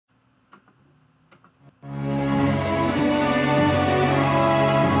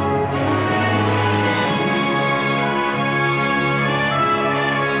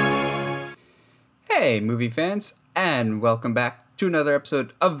movie fans, and welcome back to another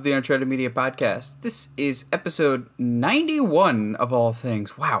episode of the Uncharted Media Podcast. This is episode 91 of all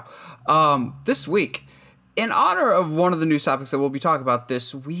things. Wow. This week, in honor of one of the news topics that we'll be talking about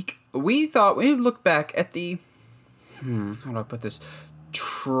this week, we thought we'd look back at the, how do I put this?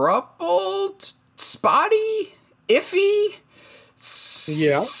 Troubled? Spotty? Iffy?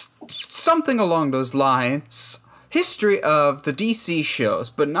 Yeah. Something along those lines. History of the DC shows,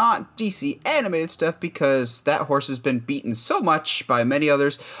 but not DC animated stuff because that horse has been beaten so much by many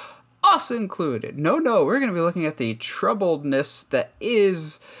others, us included. No, we're going to be looking at the troubledness that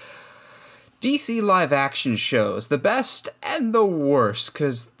is DC live action shows, the best and the worst,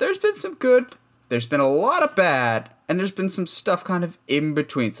 because there's been some good, there's been a lot of bad, and there's been some stuff kind of in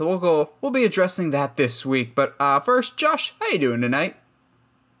between. So we'll be addressing that this week. But first, Josh, how you doing tonight?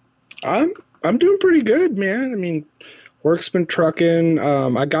 I'm doing pretty good, man. I mean, work's been trucking.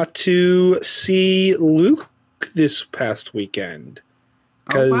 I got to see Luke this past weekend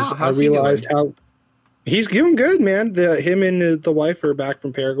because I realized how he's doing good, man. Him and the wife are back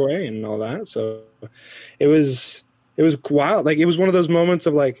from Paraguay and all that. So it was wild. Like, it was one of those moments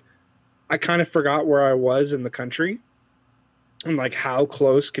of like, I kind of forgot where I was in the country and like how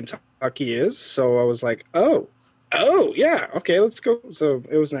close Kentucky is. So I was like, oh yeah, okay, let's go. So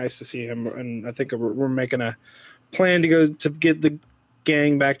it was nice to see him, and I think we're making a plan to go to get the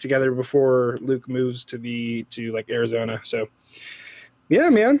gang back together before Luke moves to Arizona. So yeah,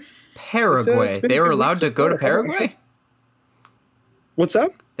 man. Paraguay. They were allowed to go to Paraguay? What's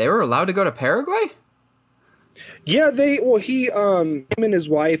up? They were allowed to go to Paraguay? Yeah, him and his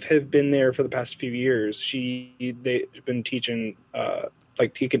wife have been there for the past few years. They've been teaching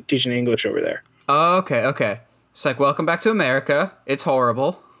teaching English over there. Oh, okay. It's like, welcome back to America. It's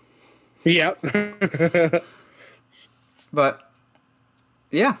horrible. Yeah. But,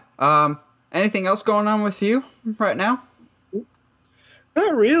 yeah. Anything else going on with you right now?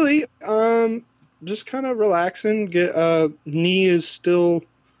 Not really. Just kind of relaxing. Knee is still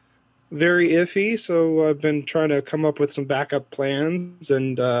very iffy, so I've been trying to come up with some backup plans,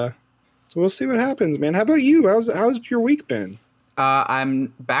 and so we'll see what happens, man. How about you? How's your week been? I'm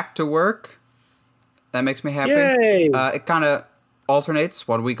back to work. That makes me happy. Yay! It kind of alternates.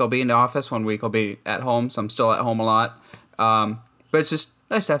 1 week I'll be in the office, 1 week I'll be at home, so I'm still at home a lot. But it's just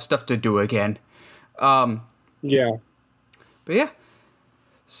nice to have stuff to do again. Yeah. But yeah,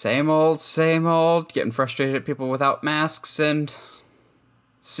 same old, getting frustrated at people without masks and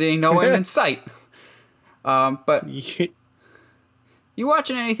seeing no one in sight. But you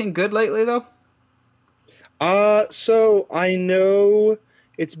watching anything good lately, though? So I know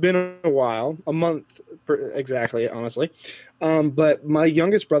it's been a while, a month exactly, honestly. But my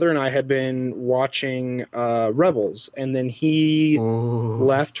youngest brother and I had been watching Rebels, and then he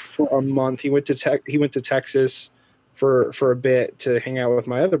left for a month. He went to Texas for a bit to hang out with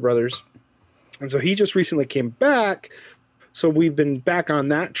my other brothers, and so he just recently came back. So we've been back on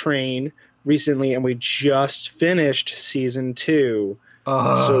that train recently, and we just finished season 2.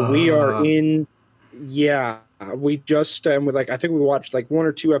 So we are in. Yeah, we just I think we watched like 1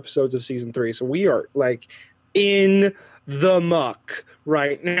 or 2 episodes of season 3. So we are like in the muck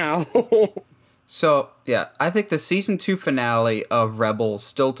right now. So yeah, I think the season 2 finale of Rebels,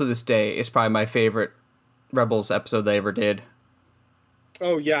 still to this day, is probably my favorite Rebels episode they ever did.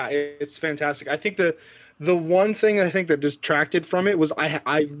 Oh yeah, it's fantastic. I think the one thing I think that distracted from it was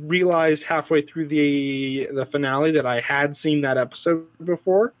I realized halfway through the finale that I had seen that episode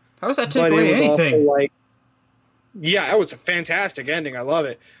before. How does that take away anything? Yeah, it was a fantastic ending. I love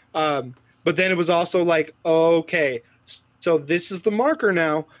it. But then it was also like, okay, so this is the marker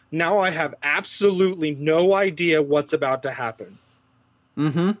now. Now I have absolutely no idea what's about to happen.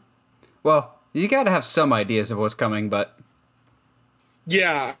 Mm-hmm. Well, you got to have some ideas of what's coming, but...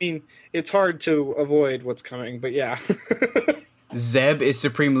 Yeah, I mean, it's hard to avoid what's coming, but yeah. Zeb is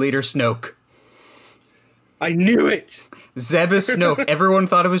Supreme Leader Snoke. I knew it! Zeb is Snoke. Everyone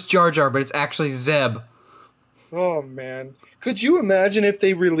thought it was Jar Jar, but it's actually Zeb. Oh, man. Could you imagine if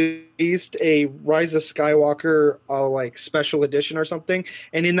they released a Rise of Skywalker special edition or something,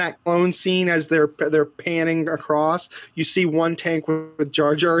 and in that clone scene as they're panning across, you see one tank with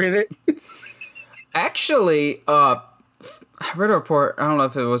Jar Jar in it? Actually, I read a report, I don't know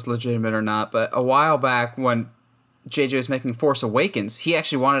if it was legitimate or not, but a while back when JJ was making Force Awakens, he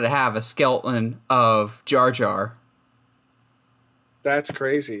actually wanted to have a skeleton of Jar Jar. That's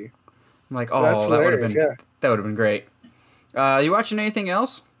crazy. I'm like, oh, that would have been great. You watching anything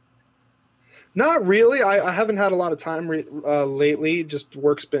else? Not really. I haven't had a lot of time lately. Just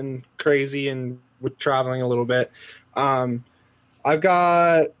work's been crazy and with traveling a little bit. I've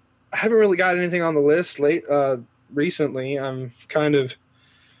got haven't really got anything on the list recently. I'm kind of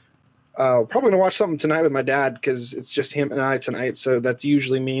probably gonna watch something tonight with my dad because it's just him and I tonight. So that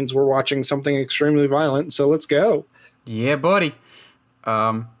usually means we're watching something extremely violent. So let's go. Yeah, buddy.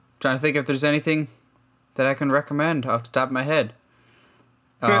 Trying to think if there's anything that I can recommend off the top of my head.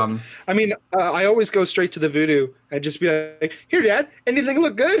 I mean, I always go straight to the Voodoo and just be like, "Here, Dad, anything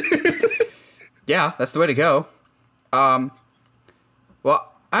look good?" Yeah, that's the way to go. Well,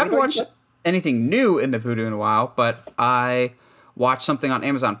 I haven't watched anything new in the Voodoo in a while, but I watched something on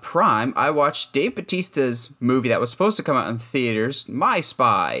Amazon Prime. I watched Dave Bautista's movie that was supposed to come out in theaters, My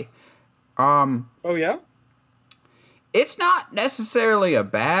Spy. Oh yeah? It's not necessarily a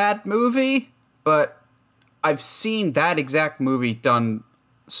bad movie, but I've seen that exact movie done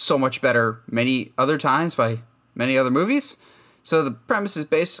so much better many other times by many other movies. So the premise is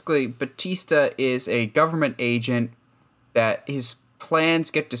basically Bautista is a government agent that his plans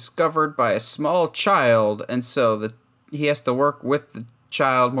get discovered by a small child, and so he has to work with the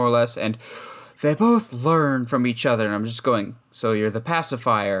child more or less, and they both learn from each other. And I'm just going, so you're the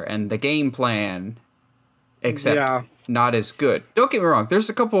pacifier and the game plan, except not as good. Don't get me wrong, there's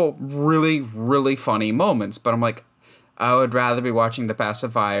a couple really, really funny moments, but I'm like, I would rather be watching the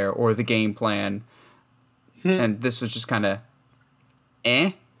pacifier or the game plan, and this was just kind of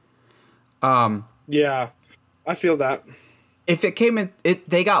eh. Yeah, I feel that. If it came in,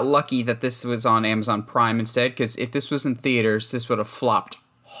 they got lucky that this was on Amazon Prime instead, because if this was in theaters, this would have flopped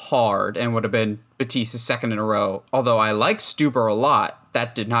hard and would have been Bautista's second in a row. Although I like Stuber a lot,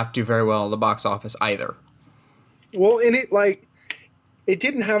 that did not do very well in the box office either. Well, and it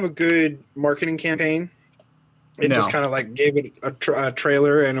didn't have a good marketing campaign. It just kind of like gave it a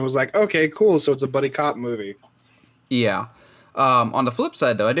trailer, and it was like, okay, cool, so it's a buddy cop movie. Yeah. On the flip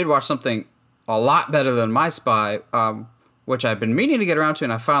side, though, I did watch something a lot better than My Spy, which I've been meaning to get around to,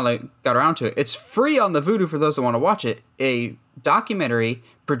 and I finally got around to it. It's free on the Vudu for those that want to watch it. A documentary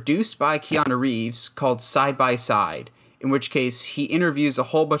produced by Keanu Reeves called Side by Side, in which case he interviews a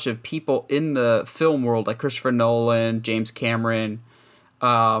whole bunch of people in the film world, like Christopher Nolan, James Cameron,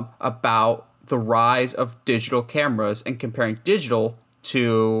 about the rise of digital cameras and comparing digital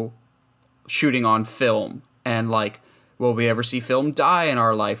to shooting on film. And like, will we ever see film die in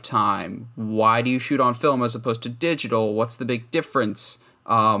our lifetime? Why do you shoot on film as opposed to digital? What's the big difference?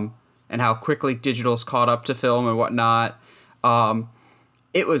 And how quickly digital's caught up to film and whatnot.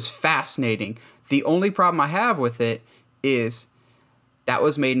 It was fascinating. The only problem I have with it is that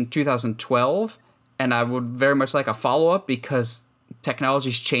was made in 2012, and I would very much like a follow-up because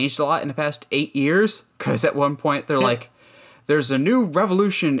technology's changed a lot in the past 8 years. Because at one point they're like, there's a new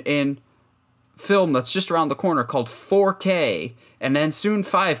revolution in film that's just around the corner called 4K, and then soon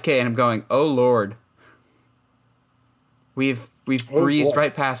 5K, and I'm going, oh lord, we've breezed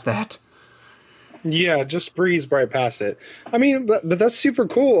right past that. Yeah, just breezed right past it. I mean, but that's super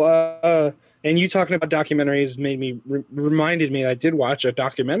cool. And you talking about documentaries reminded me I did watch a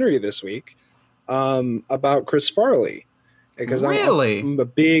documentary this week about Chris Farley. Because really? I'm a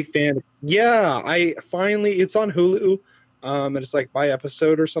big fan. Yeah, it's on Hulu. And it's like by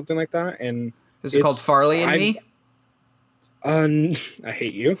episode or something like that. And is it called Farley and Me? I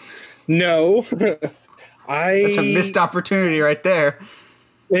hate you. No. That's a missed opportunity right there.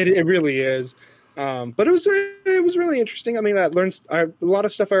 It really is. But it was really interesting. I mean, I learned a lot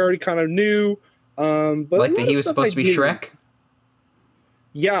of stuff I already kind of knew. But like that he was supposed to be Shrek?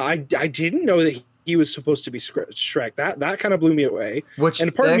 Yeah, I didn't know that he was supposed to be Shrek. That kind of blew me away. Which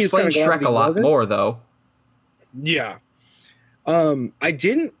and part of me explains Shrek a lot more, though. Yeah. I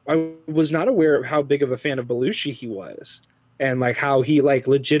was not aware of how big of a fan of Belushi he was. And like how he like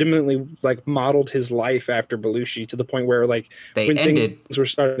legitimately like modeled his life after Belushi to the point where like when things were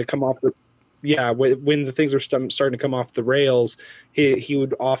starting to come off when the things were starting to come off the rails, he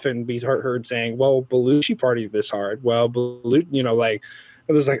would often be heard saying, well, Belushi partied this hard. Well, Belushi, like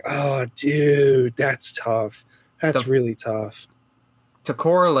it was like, oh, dude, that's tough. That's really tough. To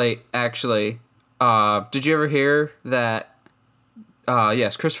correlate, actually, did you ever hear that?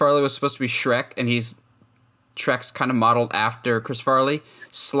 Yes, Chris Farley was supposed to be Shrek, and Shrek's kind of modeled after Chris Farley.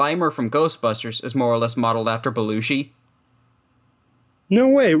 Slimer from Ghostbusters is more or less modeled after Belushi. No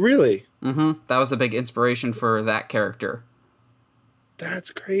way, really? Mm-hmm. That was the big inspiration for that character.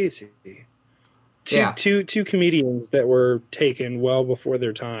 That's crazy. Two comedians that were taken well before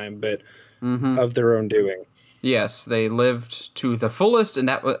their time, but of their own doing. Yes, they lived to the fullest, and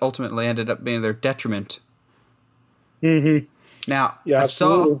that ultimately ended up being their detriment. Mm-hmm. Now, I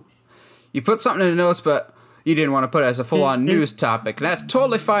saw you put something in the notes, but you didn't want to put it as a full-on news topic, and that's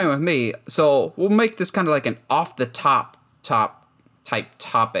totally fine with me. So we'll make this kind of like an off-the-top type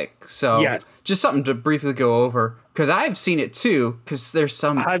topic. So Yes. just something to briefly go over, because I've seen it too, because there's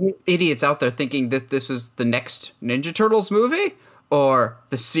some idiots out there thinking that this was the next Ninja Turtles movie or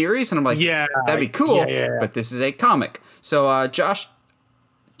the series, and I'm like, Yeah, that'd be cool, yeah. but this is a comic. So Josh,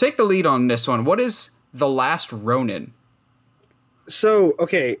 take the lead on this one. What is The Last Ronin? So,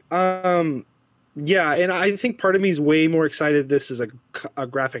 okay, yeah, and I think part of me is way more excited this is a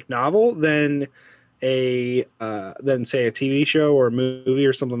graphic novel than say a TV show or a movie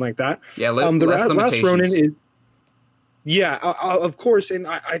or something like that. Yeah, the less Last Ronin limitations. is, yeah, of course, and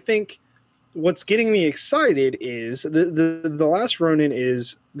I think what's getting me excited is the Last Ronin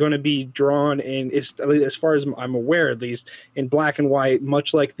is going to be drawn in, as far as I'm aware, at least, in black and white,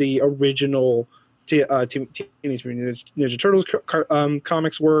 much like the original Teenage Mutant Ninja Turtles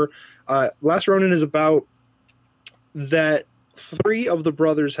comics were. Last Ronin is about that 3 of the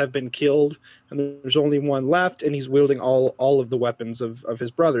brothers have been killed, and there's only one left, and he's wielding all of the weapons of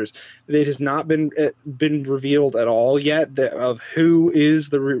his brothers. It has not been revealed at all yet of who is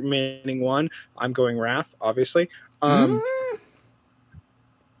the remaining one. I'm going Raph, obviously.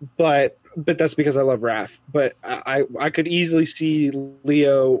 But that's because I love Raph. But I could easily see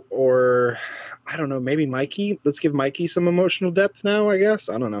Leo, or I don't know, maybe Mikey. Let's give Mikey some emotional depth now, I guess.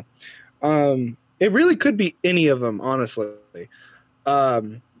 I don't know. It really could be any of them, honestly.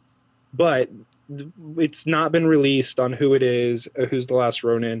 But it's not been released on who it is, who's the Last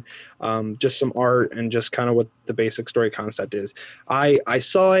Ronin. Just some art and just kind of what the basic story concept is. I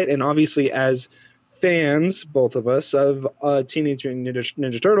saw it, and obviously as fans, both of us, of Teenage Mutant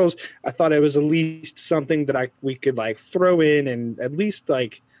Ninja Turtles, I thought it was at least something that we could like throw in and at least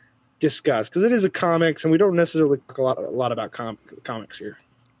like discuss, because it is a comics, and we don't necessarily talk a lot about comics here.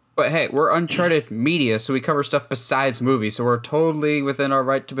 But hey, we're Uncharted Media, so we cover stuff besides movies, so we're totally within our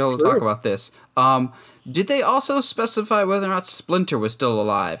right to be able to talk about this. Did they also specify whether or not Splinter was still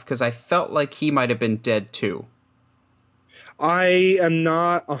alive? Because I felt like he might have been dead too. I am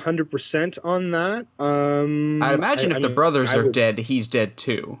not 100% on that. I'd imagine if the brothers are dead, he's dead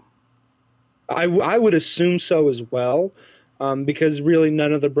too. I would assume so as well, because really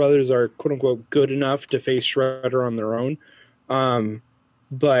none of the brothers are quote-unquote good enough to face Shredder on their own.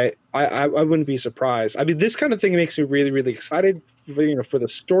 But I wouldn't be surprised. I mean, this kind of thing makes me really, really excited for the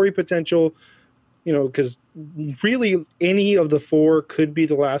story potential, because really any of the 4 could be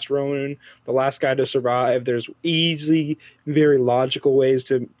the Last Ronin, the last guy to survive. There's easy, very logical ways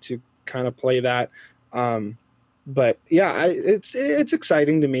to kind of play that. But yeah, it's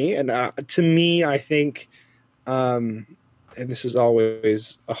exciting to me. And to me, I think, and this is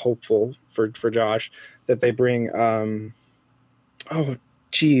always a hopeful for Josh, that they bring, oh,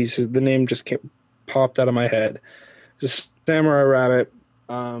 geez, the name just popped out of my head. Just Samurai Rabbit.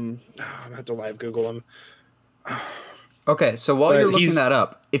 I'm going to have to live Google him. Okay, so while you're looking that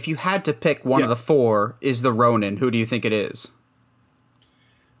up, if you had to pick one of the 4 is the Ronin, who do you think it is?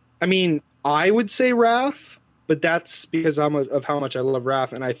 I mean, I would say Raph, but that's because of how much I love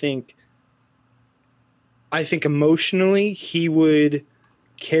Raph, and I think emotionally he would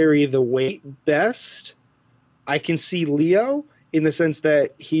carry the weight best. I can see Leo in the sense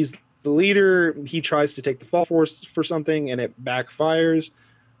that he's the leader. He tries to take the fall for something, and it backfires.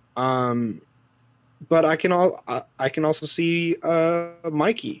 But I can also see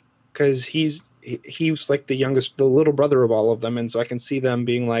Mikey, because he's like the little brother of all of them, and so I can see them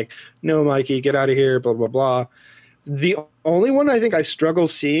being like, "No, Mikey, get out of here," blah blah blah. The only one I think I struggle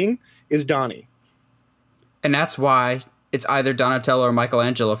seeing is Donnie, and that's why it's either Donatello or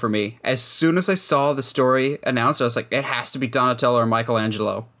Michelangelo for me. As soon as I saw the story announced, I was like, it has to be Donatello or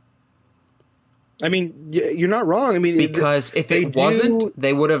Michelangelo. I mean, you're not wrong. I mean, because if it wasn't,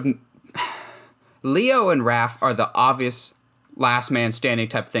 they would have. Leo and Raph are the obvious last man standing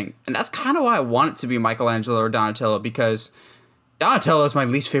type thing, and that's kind of why I want it to be Michelangelo or Donatello, because Donatello is my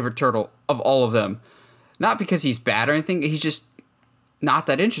least favorite turtle of all of them. Not because he's bad or anything; he's just not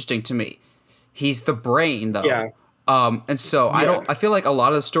that interesting to me. He's the brain, though. Yeah. And so I feel like a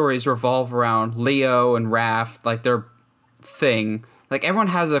lot of the stories revolve around Leo and Raph, like their thing. Like, everyone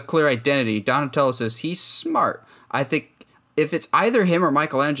has a clear identity. Donatello says he's smart. I think if it's either him or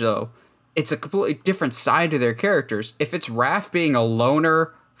Michelangelo, it's a completely different side to their characters. If it's Raph being a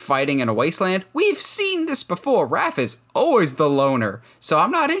loner fighting in a wasteland, we've seen this before. Raph is always the loner. So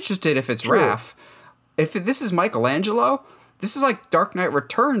I'm not interested if it's Raph. If this is Michelangelo, this is like Dark Knight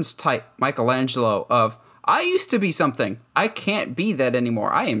Returns type Michelangelo of, I used to be something. I can't be that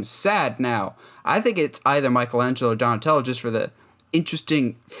anymore. I am sad now. I think it's either Michelangelo or Donatello, just for the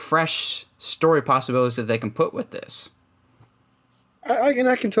interesting, fresh story possibilities that they can put with this.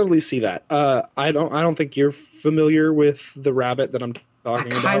 I can totally see that. I don't think you're familiar with the rabbit that I'm I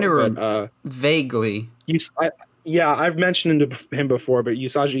talking kind about, of but vaguely. you, yeah, I've mentioned him before, but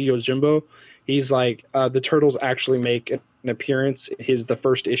Usagi Yojimbo, he's like the turtles actually make an appearance. The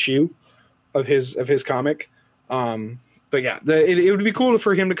first issue of his comic. But yeah, it would be cool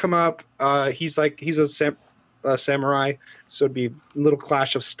for him to come up. He's a samurai, so it'd be a little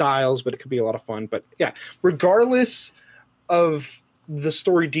clash of styles, but it could be a lot of fun. But yeah, regardless of the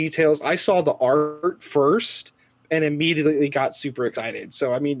story details, I saw the art first and immediately got super excited.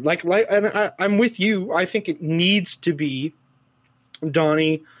 So I mean, and I'm with you. I think it needs to be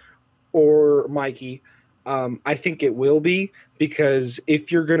Donnie or Mikey. I think it will be, because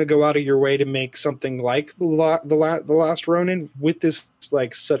if you're going to go out of your way to make something like the Last Ronin with this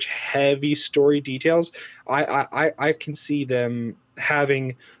like such heavy story details, I can see them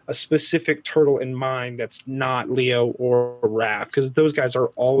having a specific turtle in mind that's not Leo or Raph, because those guys are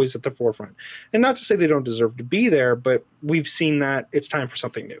always at the forefront. And not to say they don't deserve to be there, but we've seen that it's time for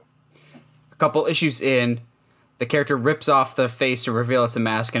something new. A couple issues in, the character rips off the face to reveal it's a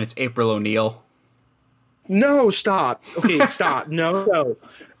mask, and it's April O'Neil. No, stop. Okay, stop. No.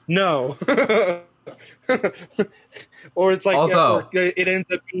 Or it's like, although it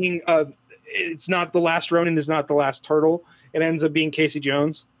ends up being it's not the Last Ronin, is not the last turtle. It ends up being Casey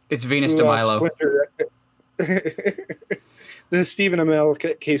Jones. It's Venus de Milo. The Stephen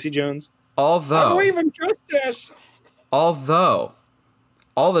Amell Casey Jones. Although, I believe in justice. Although,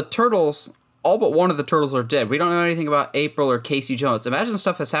 all but one of the turtles are dead. We don't know anything about April or Casey Jones. Imagine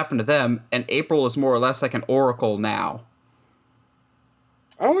stuff has happened to them, and April is more or less like an oracle now.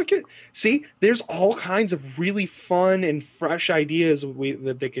 I like it. See, there's all kinds of really fun and fresh ideas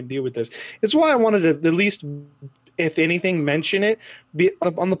that they can do with this. It's why I wanted to at least, if anything, mention it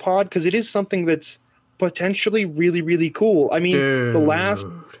on the pod, because it is something that's potentially really, really cool. I mean, Dude. the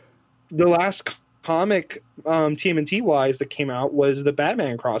last comic TMNT wise that came out was the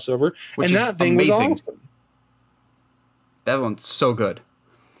Batman crossover, which and that thing amazing. was awesome. That one's so good.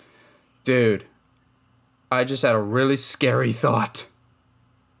 Dude, I just had a really scary thought.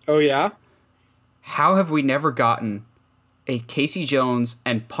 Oh yeah? How have we never gotten a Casey Jones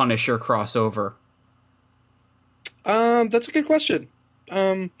and Punisher crossover? That's a good question.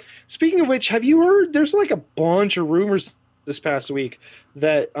 Speaking of which, have you heard there's like a bunch of rumors this past week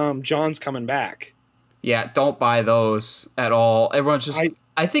that John's coming back? Yeah, don't buy those at all. Everyone's just...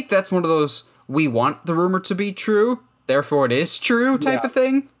 I think that's one of those, we want the rumor to be true, therefore it is true type of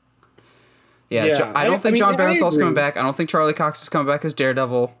thing. Yeah, I don't think John Barenthal's coming back. I don't think Charlie Cox is coming back as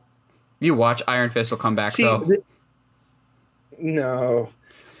Daredevil. You watch, Iron Fist will come back, though. No.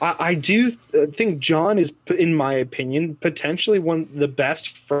 I do think John is, in my opinion, potentially one of the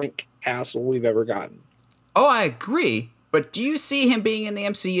best Frank Castle we've ever gotten. Oh, I agree. But do you see him being in the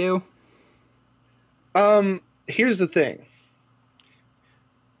MCU? Here's the thing.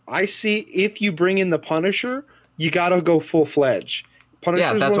 I see if you bring in the Punisher, you gotta go full-fledged.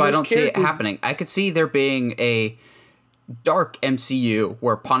 Yeah, that's why I don't see it happening. I could see there being a dark MCU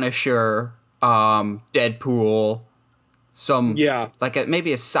where Punisher, Deadpool,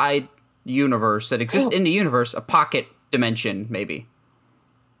 maybe a side universe that exists in the universe, a pocket dimension, maybe.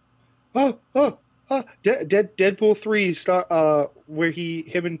 Deadpool 3 where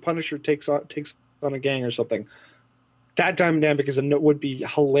him and Punisher takes on a gang or something. That dynamic would be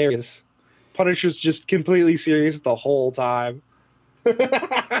hilarious. Punisher's just completely serious the whole time.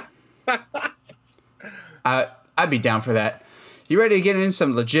 I'd be down for that. You ready to get into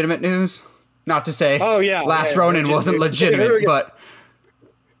some legitimate news? Not to say Last Ronin wasn't legitimate, but...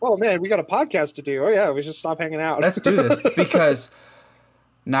 Oh, man, we got a podcast to do. Oh, yeah, we should stop hanging out. Let's do this, because,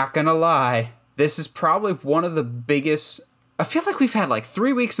 not gonna lie, this is probably one of the biggest... I feel like we've had like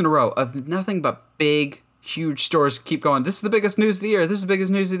 3 weeks in a row of nothing but big, huge stories keep going. This is the biggest news of the year. This is the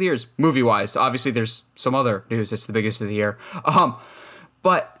biggest news of the year. Movie-wise. Obviously, there's some other news that's the biggest of the year.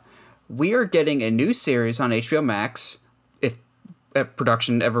 But we are getting a new series on HBO Max, if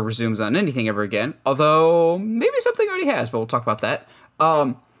production ever resumes on anything ever again. Although, maybe something already has, but we'll talk about that.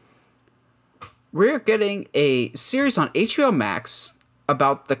 We're getting a series on HBO Max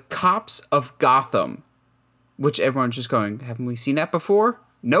about the cops of Gotham, which everyone's just going, haven't we seen that before?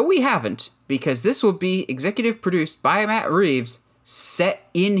 No, we haven't, because this will be executive produced by Matt Reeves, set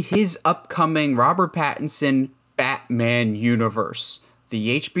in his upcoming Robert Pattinson Batman universe.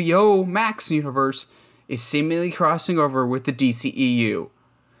 The HBO Max universe is seemingly crossing over with the DCEU.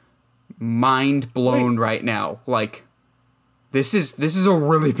 Mind blown right now. Like, this is a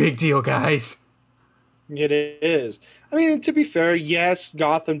really big deal, guys. It is. I mean, to be fair, yes,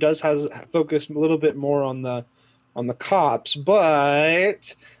 Gotham does has focused a little bit more on the on the cops,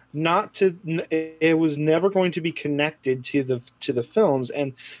 but not to it was never going to be connected to the films.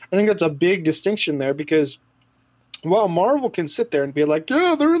 And I think that's a big distinction there, because while Marvel can sit there and be like,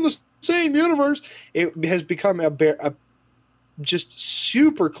 yeah, they're in the same universe, it has become a just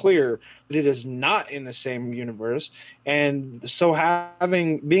super clear that it is not in the same universe. And so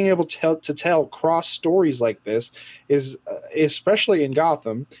being able to tell cross stories like this is, especially in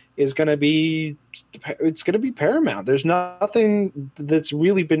Gotham, is going to be paramount. There's nothing that's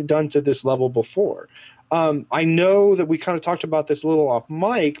really been done to this level before. I know that we kind of talked about this a little off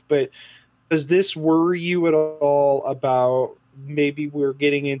mic, but does this worry you at all about maybe we're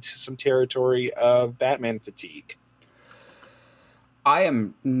getting into some territory of Batman fatigue? I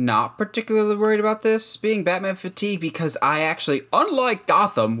am not particularly worried about this being Batman fatigue, because I actually, unlike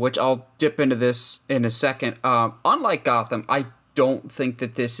Gotham, which I'll dip into this in a second, unlike Gotham, I don't think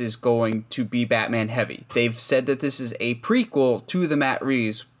that this is going to be Batman heavy. They've said that this is a prequel to the Matt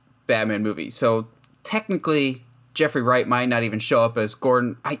Reeves Batman movie, so technically Jeffrey Wright might not even show up as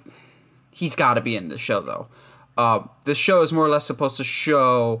Gordon. He's got to be in the show, though. The show is more or less supposed to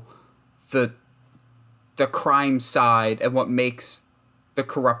show the crime side and what makes the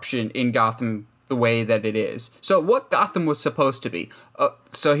corruption in Gotham the way that it is. So what Gotham was supposed to be.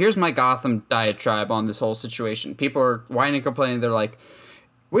 So here's my Gotham diatribe on this whole situation. People are whining and complaining. They're like,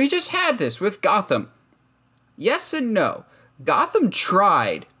 we just had this with Gotham. Yes and no. Gotham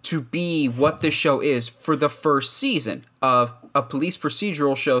tried to be what this show is for the first season of a police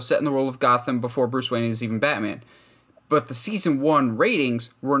procedural show set in the world of Gotham before Bruce Wayne is even Batman. But the season 1 ratings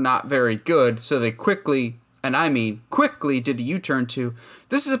were not very good, so they quickly, and I mean quickly, did a U-turn to,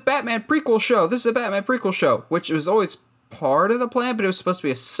 this is a Batman prequel show, this is a Batman prequel show, which was always part of the plan, but it was supposed to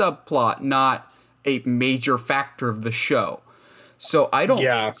be a subplot, not a major factor of the show. So I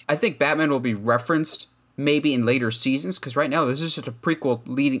think Batman will be referenced maybe in later seasons, because right now this is just a prequel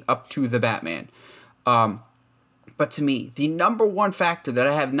leading up to the Batman. But to me, the number one factor that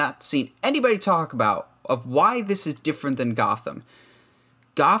I have not seen anybody talk about of why this is different than Gotham.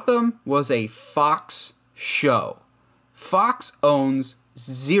 Gotham was a Fox show. Fox owns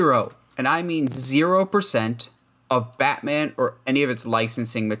 0, and I mean 0%, of Batman or any of its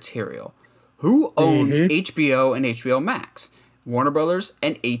licensing material. Who owns HBO and HBO Max? Warner Brothers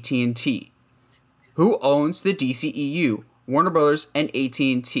and AT&T. Who owns the DCEU? Warner Brothers and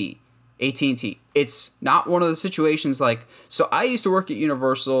AT&T. AT&T. It's not one of the situations like, so I used to work at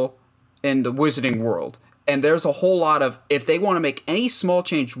Universal in the Wizarding World, and there's a whole lot of, if they want to make any small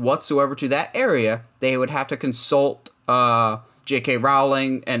change whatsoever to that area, they would have to consult J.K.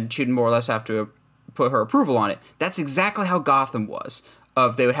 Rowling, and she'd more or less have to put her approval on it. That's exactly how Gotham was.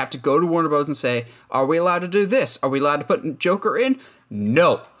 They would have to go to Warner Bros. And say, are we allowed to do this? Are we allowed to put Joker in?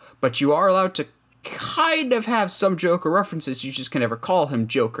 No. But you are allowed to kind of have some Joker references, you just can never call him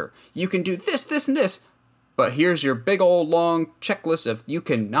Joker. You can do this, this, and this, but here's your big old long checklist of you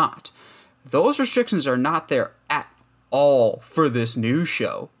cannot. Those restrictions are not there at all for this new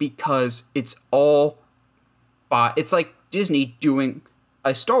show, because it's all it's like Disney doing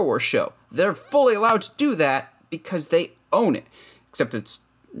a Star Wars show. They're fully allowed to do that because they own it, except it's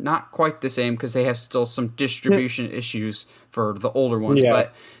not quite the same because they have still some distribution issues for the older ones.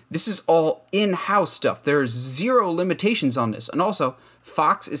 But this is all in-house stuff. There's 0 limitations on this. And also,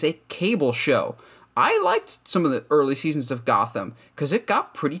 Fox is a cable show. I liked some of the early seasons of Gotham because it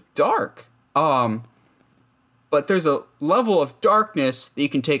got pretty dark. But there's a level of darkness that you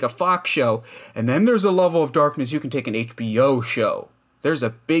can take a Fox show, and then there's a level of darkness you can take an HBO show. There's a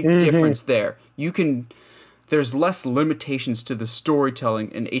big difference there. There's less limitations to the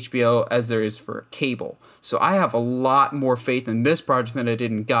storytelling in HBO as there is for cable. So I have a lot more faith in this project than I did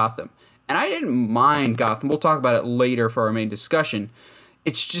in Gotham. And I didn't mind Gotham. We'll talk about it later for our main discussion.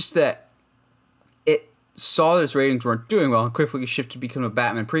 It's just that it saw that its ratings weren't doing well and quickly shifted to become a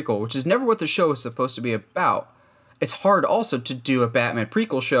Batman prequel, which is never what the show is supposed to be about. It's hard also to do a Batman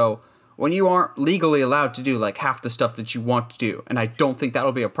prequel show when you aren't legally allowed to do like half the stuff that you want to do. And I don't think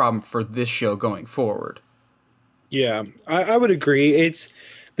that'll be a problem for this show going forward. Yeah, I would agree.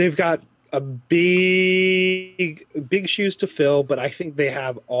 They've got a big shoes to fill, but I think they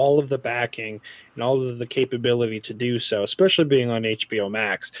have all of the backing and all of the capability to do so, especially being on HBO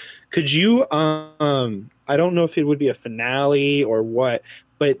Max. Could you, I don't know if it would be a finale or what,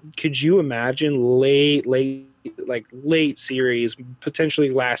 but could you imagine late series, potentially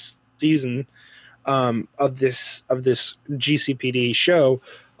last season of this GCPD show,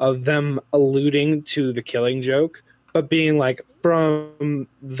 of them alluding to the Killing Joke, but being like from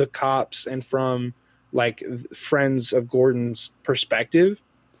the cops and from like friends of Gordon's perspective?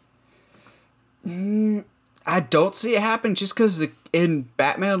 I don't see it happen just because in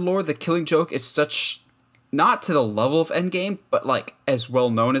Batman lore, the Killing Joke is such, not to the level of Endgame, but like as well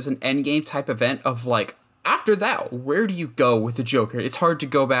known as an Endgame type event of like, after that, where do you go with the Joker? It's hard to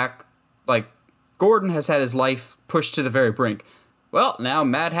go back. Like, Gordon has had his life pushed to the very brink. Well, now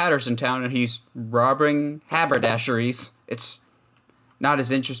Mad Hatter's in town and he's robbing haberdasheries. It's not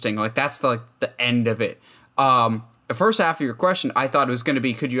as interesting. Like, that's the end of it. The first half of your question, I thought it was going to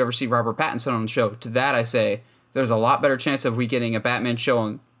be, could you ever see Robert Pattinson on the show? To that, I say, there's a lot better chance of we getting a Batman show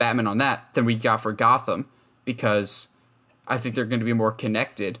on Batman on that than we got for Gotham, because I think they're going to be more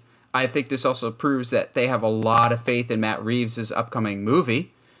connected. I think this also proves that they have a lot of faith in Matt Reeves' upcoming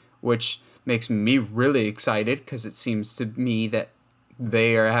movie, which makes me really excited because it seems to me that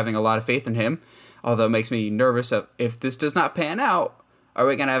they are having a lot of faith in him. Although it makes me nervous of, if this does not pan out, are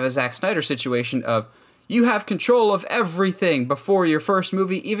we going to have a Zack Snyder situation of, you have control of everything before your first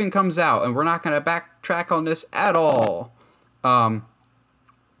movie even comes out, and we're not going to backtrack on this at all. And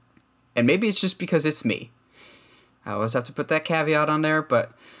maybe it's just because it's me. I always have to put that caveat on there,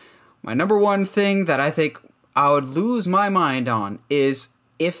 but my number one thing that I think I would lose my mind on is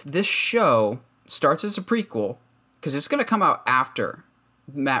if this show starts as a prequel, because it's going to come out after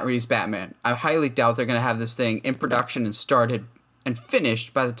Matt Reeves' Batman. I highly doubt they're going to have this thing in production and started and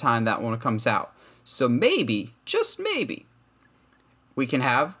finished by the time that one comes out. So maybe, just maybe, we can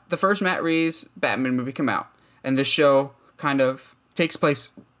have the first Matt Reeves Batman movie come out, and this show kind of takes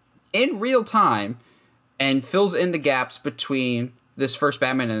place in real time and fills in the gaps between this first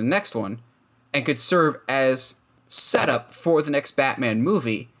Batman and the next one, and could serve as setup for the next Batman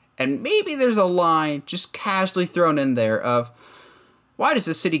movie. And maybe there's a line just casually thrown in there of, why does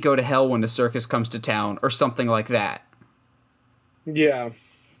the city go to hell when the circus comes to town, or something like that. Yeah.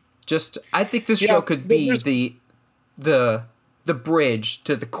 Just, I think this show could be the bridge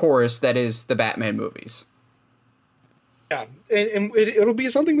to the chorus that is the Batman movies. Yeah, and it'll be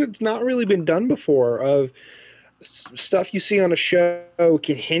something that's not really been done before, of stuff you see on a show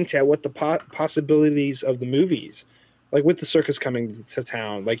can hint at what the possibilities of the movies, like with the circus coming to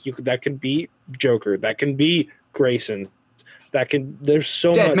town, like that could be Joker, that can be Grayson, there's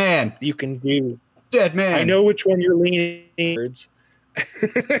so Dead much Man. you can do. Dead Man. I know which one you're leaning towards.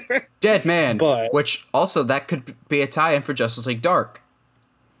 Dead Man, but which also that could be a tie-in for Justice League Dark.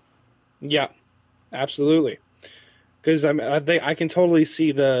 Yeah, absolutely. Because I can totally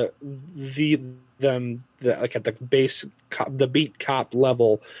see them like at the base the beat cop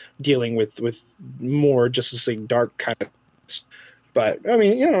level dealing with more Justice League Dark kind of. But I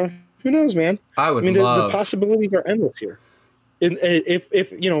mean, who knows, man? The possibilities are endless here.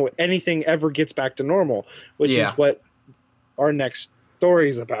 If anything ever gets back to normal, which is what our next story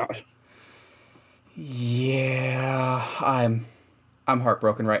is about. Yeah, I'm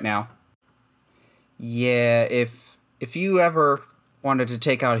heartbroken right now. Yeah, if you ever wanted to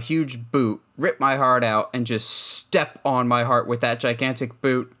take out a huge boot, rip my heart out, and just step on my heart with that gigantic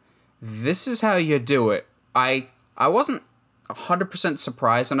boot, this is how you do it. I wasn't 100%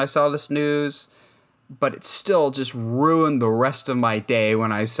 surprised when I saw this news, but it still just ruined the rest of my day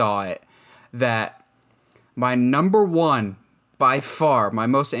when I saw it. That my number one, by far, my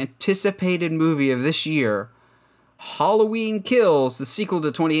most anticipated movie of this year, Halloween Kills, the sequel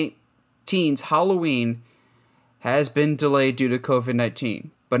to 2018's Halloween, has been delayed due to COVID-19.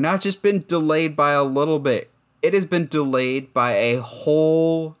 But not just been delayed by a little bit. It has been delayed by a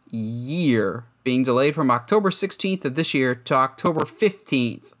whole year. Being delayed from October 16th of this year to October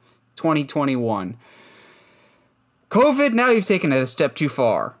 15th, 2021. COVID, now you've taken it a step too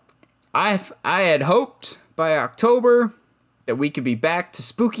far. I had hoped by October that we could be back to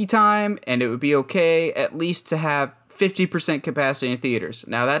spooky time and it would be okay at least to have 50% capacity in theaters.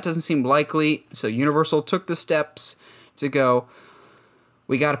 Now that doesn't seem likely, so Universal took the steps to go,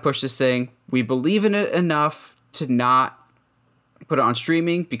 we got to push this thing. We believe in it enough to not put it on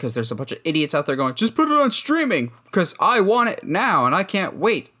streaming, because there's a bunch of idiots out there going, just put it on streaming because I want it now and I can't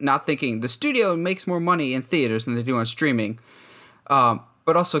wait. Not thinking the studio makes more money in theaters than they do on streaming.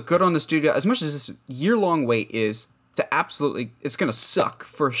 But also good on the studio, as much as this year-long wait is, to absolutely, it's going to suck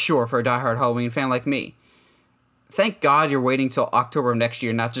for sure for a diehard Halloween fan like me. Thank God you're waiting till October of next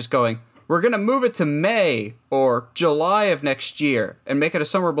year, not just going, we're going to move it to May or July of next year and make it a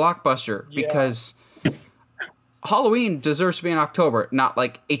summer blockbuster, because Halloween deserves to be in October, not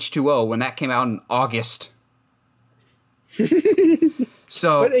like H2O when that came out in August.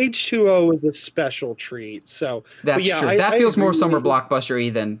 So, but H2O is a special treat. So that's true. That feels more summer blockbuster-y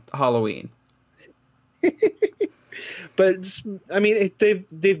than Halloween. But I mean,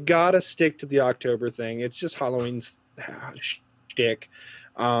 they've got to stick to the October thing. It's just Halloween's shtick.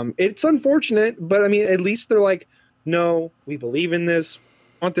 It's unfortunate, but I mean, at least they're like, no, we believe in this.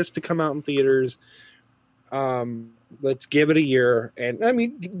 We want this to come out in theaters. Let's give it a year. And I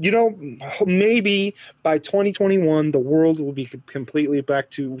mean, maybe by 2021, the world will be completely back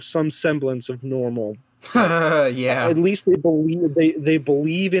to some semblance of normal. Yeah. At least they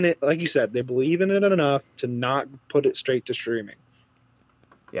believe in it. Like you said, they believe in it enough to not put it straight to streaming.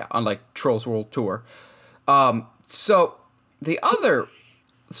 Yeah, unlike Trolls World Tour. So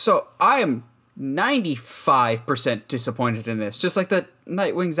I am 95% disappointed in this. Just like the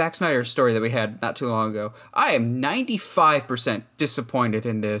Nightwing Zack Snyder story that we had not too long ago. I am 95% disappointed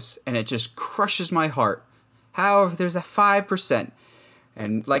in this, and it just crushes my heart. However, there's a 5%.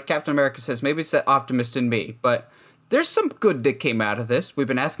 And like Captain America says, maybe it's that optimist in me, but there's some good that came out of this. We've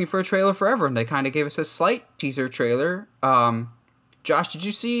been asking for a trailer forever, and they kind of gave us a slight teaser trailer. Josh, did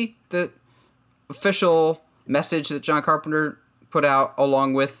you see the official message that John Carpenter put out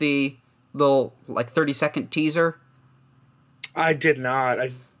along with the little 30-second teaser? I did not.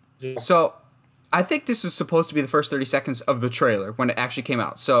 So I think this was supposed to be the first 30 seconds of the trailer when it actually came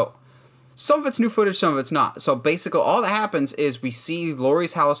out. So some of it's new footage, some of it's not. So basically all that happens is we see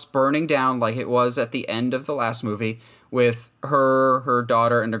Laurie's house burning down like it was at the end of the last movie, with her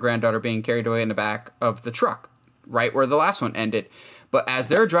daughter and her granddaughter being carried away in the back of the truck, right where the last one ended. But as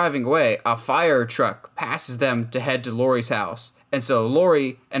they're driving away, a fire truck passes them to head to Laurie's house. And so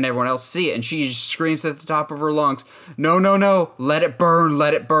Laurie and everyone else see it, and she just screams at the top of her lungs, "No, no, no, let it burn,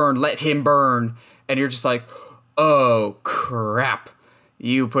 let him burn." And you're just like, oh, crap.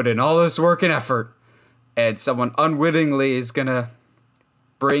 You put in all this work and effort, and someone unwittingly is going to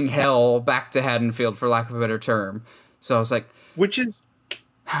bring hell back to Haddonfield, for lack of a better term. So I was like...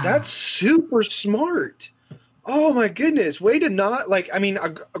 That's super smart. Oh my goodness, way to not,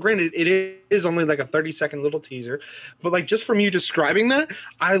 granted, it is only like a 30-second little teaser, but just from you describing that,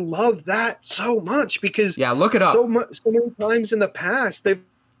 I love that so much, because yeah, look it up. So many times in the past, they've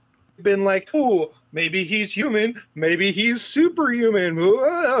been like, oh, maybe he's human, maybe he's superhuman,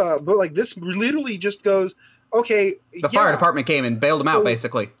 but this literally just goes, okay. The fire department came and bailed him out,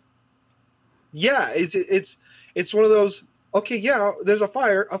 basically. Yeah, it's one of those, okay, yeah, there's a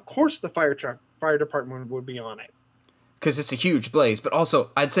fire, of course the fire department would be on it. Because it's a huge blaze. But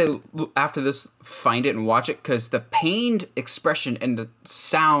also, I'd say after this, find it and watch it, because the pained expression and the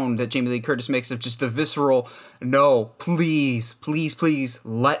sound that Jamie Lee Curtis makes of just the visceral, no, please, please, please,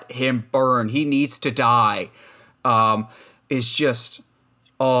 let him burn. He needs to die. Is just,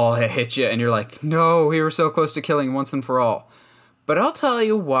 it hits you. And you're like, no, we were so close to killing him once and for all. But I'll tell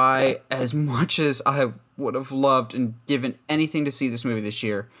you why, as much as I would have loved and given anything to see this movie this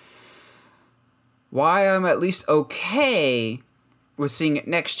year, why I'm at least okay with seeing it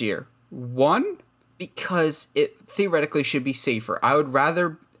next year. One, because it theoretically should be safer. I would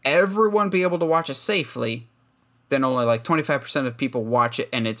rather everyone be able to watch it safely than only 25% of people watch it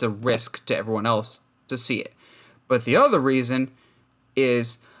and it's a risk to everyone else to see it. But the other reason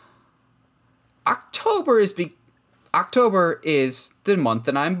is October is the month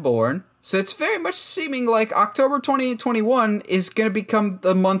that I'm born. So it's very much seeming like October 2021 is going to become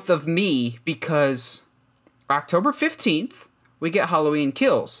the month of me, because October 15th, we get Halloween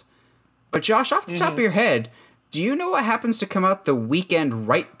Kills. But Josh, off the top of your head, do you know what happens to come out the weekend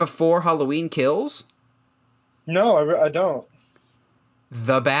right before Halloween Kills? No, I don't.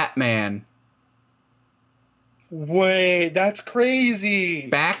 The Batman. Wait, that's crazy.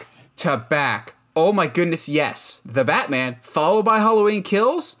 Back to back. Oh my goodness, yes. The Batman, followed by Halloween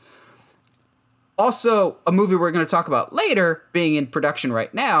Kills. Also, a movie we're going to talk about later, being in production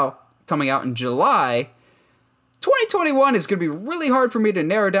right now, coming out in July. 2021 is going to be really hard for me to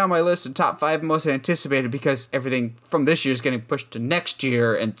narrow down my list of top 5 most anticipated, because everything from this year is getting pushed to next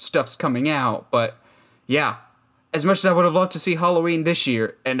year and stuff's coming out. But yeah, as much as I would have loved to see Halloween this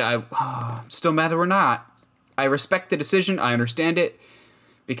year, and I'm still mad that we're not. I respect the decision. I understand it,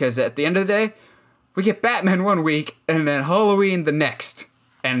 because at the end of the day, we get Batman one week and then Halloween the next.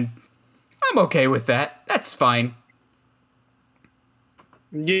 And I'm okay with that. That's fine.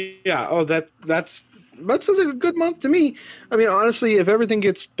 Yeah. Oh, that sounds like a good month to me. I mean, honestly, if everything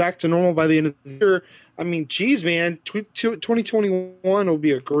gets back to normal by the end of the year, I mean, geez, man, 2021 will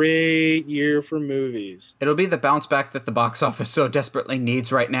be a great year for movies. It'll be the bounce back that the box office so desperately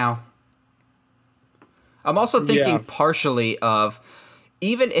needs right now. I'm also thinking partially of,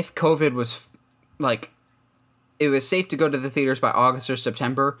 even if COVID was it was safe to go to the theaters by August or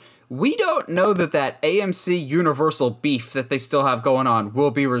September, we don't know that AMC Universal beef that they still have going on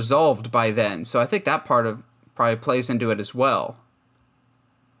will be resolved by then. So I think that part of probably plays into it as well.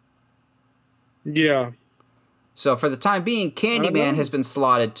 Yeah. So for the time being, Candyman has been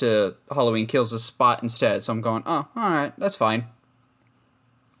slotted to Halloween Kills' spot instead. So I'm going, oh, all right, that's fine.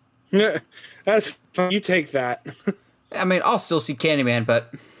 Yeah, that's fine. You take that. I mean, I'll still see Candyman,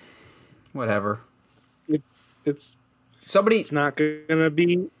 but whatever. It's not gonna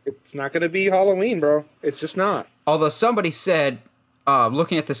be Halloween, bro. It's just not. Although somebody said,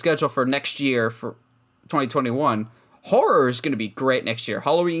 looking at the schedule for next year for 2021, horror is going to be great next year.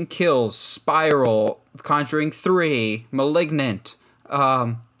 Halloween Kills, Spiral, Conjuring 3, Malignant.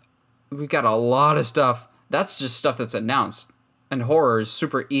 We've got a lot of stuff. That's just stuff that's announced. And horror is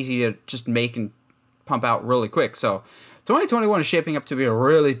super easy to just make and pump out really quick. So 2021 is shaping up to be a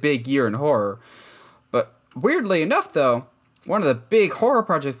really big year in horror. But weirdly enough, though, one of the big horror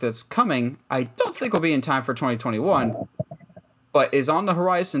projects that's coming, I don't think will be in time for 2021, but is on the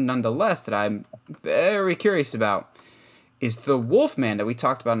horizon nonetheless that I'm very curious about, is The Wolfman that we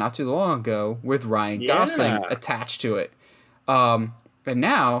talked about not too long ago with Ryan Gosling attached to it. And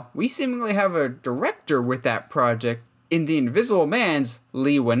now we seemingly have a director with that project in The Invisible Man's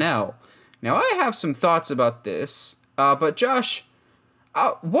Leigh Whannell. Now I have some thoughts about this, but Josh,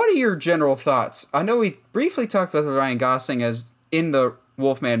 what are your general thoughts? I know we briefly talked about Ryan Gosling as in the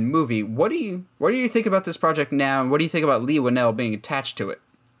Wolfman movie. What do you think about this project now, and what do you think about Leigh Whannell being attached to it?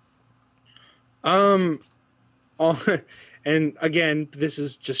 And again, this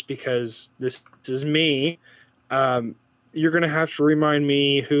is just because this is me. You're gonna have to remind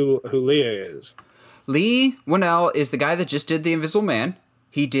me who Leah is. Leigh Whannell is the guy that just did The Invisible Man.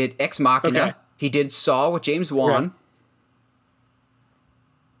 He did Ex Machina. Okay. He did Saw with James Wan.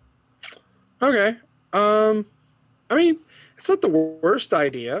 Okay. I mean, it's not the worst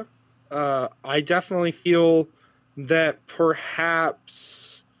idea. I definitely feel that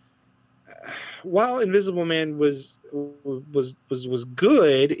perhaps while Invisible Man was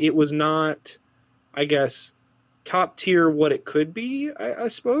good, it was not, I guess, top tier what it could be. I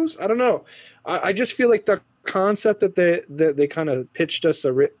suppose. I don't know. I just feel like the concept that they kind of pitched us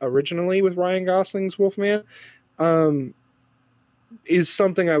originally with Ryan Gosling's Wolfman is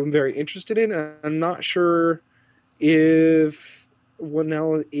something I'm very interested in. And I'm not sure if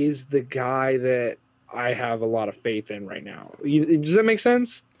Whannell is the guy that I have a lot of faith in right now. Does that make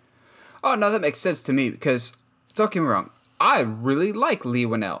sense? Oh, no, that makes sense to me because, don't get me wrong, I really like Leigh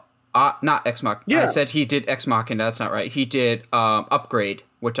Whannell. Not Ex Machina. Yeah. I said he did Ex Machina. That's not right. He did Upgrade,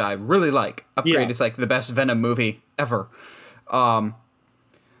 which I really like. Upgrade is like the best Venom movie ever. I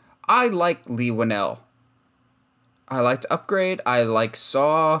like Leigh Whannell. I liked Upgrade. I like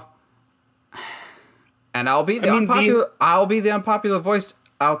Saw. And I'll be the unpopular voice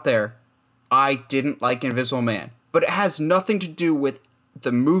out there. I didn't like Invisible Man, but it has nothing to do with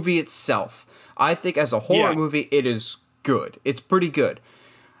the movie itself. I think as a horror movie, it is good. It's pretty good.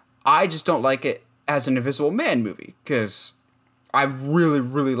 I just don't like it as an Invisible Man movie because I really,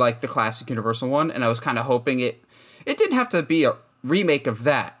 really like the classic Universal one, and I was kind of hoping it didn't have to be a remake of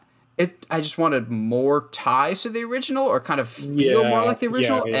that. I just wanted more ties to the original or kind of feel more like the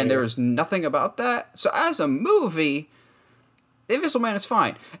original, and there was nothing about that. So as a movie, Invisible Man is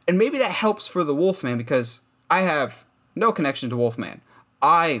fine. And maybe that helps for the Wolfman because I have no connection to Wolfman.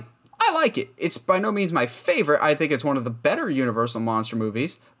 I like it. It's by no means my favorite. I think it's one of the better Universal monster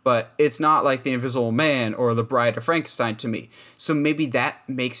movies, but it's not like The Invisible Man or The Bride of Frankenstein to me. So maybe that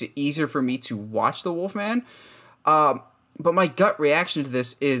makes it easier for me to watch The Wolfman. But my gut reaction to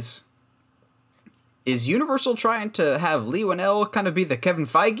this is Universal trying to have Leigh Whannell kind of be the Kevin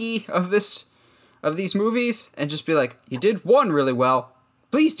Feige of these movies and just be like, you did one really well,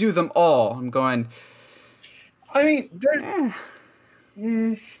 please do them all. I'm going, I mean,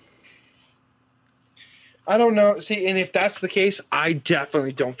 I don't know. See, and if that's the case, I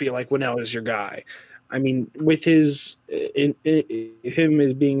definitely don't feel like Whannell is your guy. I mean, with him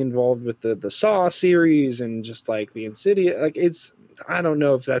as being involved with the Saw series and just like the Insidious, like I don't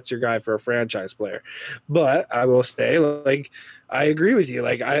know if that's your guy for a franchise player, but I will say, like, I agree with you.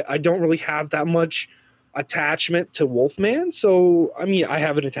 Like, I don't really have that much attachment to Wolfman. So, I mean, I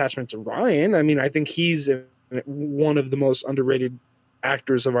have an attachment to Ryan. I mean, I think he's one of the most underrated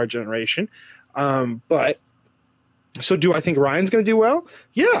actors of our generation. But so do I think Ryan's going to do well?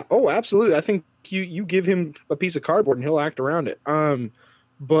 Yeah. Oh, absolutely. I think you give him a piece of cardboard and he'll act around it.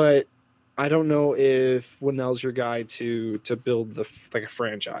 But I don't know if Whannell's your guy to build a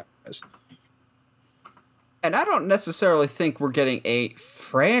franchise. And I don't necessarily think we're getting a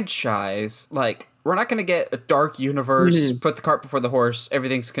franchise. Like, we're not going to get a dark universe, put the cart before the horse,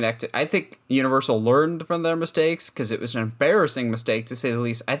 everything's connected. I think Universal learned from their mistakes because it was an embarrassing mistake, to say the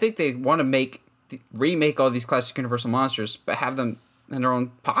least. I think they want to remake all these classic Universal monsters, but have them in their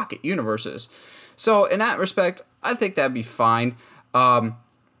own pocket universes. So in that respect, I think that'd be fine.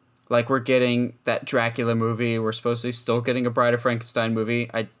 Like we're getting that Dracula movie. We're supposedly still getting a Bride of Frankenstein movie.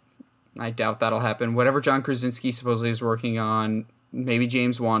 I doubt that'll happen. Whatever John Krasinski supposedly is working on, maybe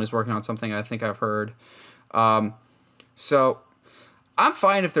James Wan is working on something I think I've heard. So I'm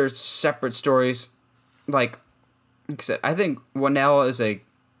fine if there's separate stories. Like I said, I think Whannell is a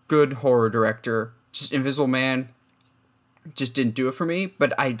good horror director. Just Invisible Man just didn't do it for me,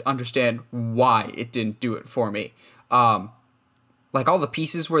 but I understand why it didn't do it for me. Like all the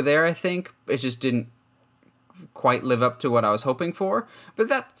pieces were there, I think. It just didn't quite live up to what I was hoping for. But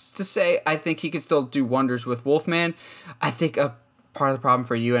that's to say, I think he could still do wonders with Wolfman. I think a part of the problem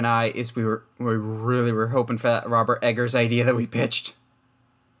for you and I is we really were hoping for that Robert Eggers idea that we pitched.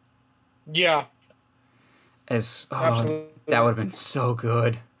 Yeah. That would have been so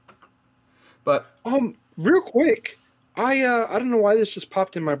good. But real quick, I don't know why this just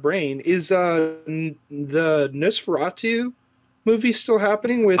popped in my brain. Is the Nosferatu movie still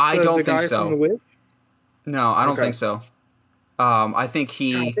happening with the guy from The Witch? No, I don't think so. I think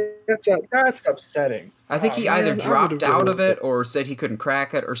he... That's upsetting. I think he either dropped out of it or said he couldn't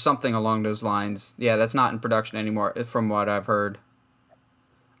crack it or something along those lines. Yeah, that's not in production anymore, from what I've heard.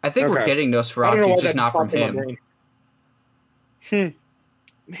 I think we're getting Nosferatu, just not from him.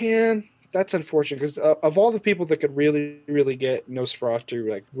 Man, that's unfortunate, because of all the people that could really, really get Nosferatu,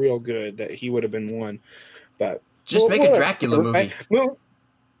 like, real good, that he would have been one. But just make a Dracula movie. Well,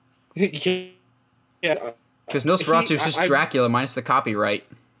 yeah. Because Nosferatu is just Dracula minus the copyright.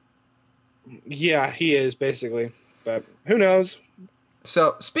 Yeah, he is, basically. But who knows?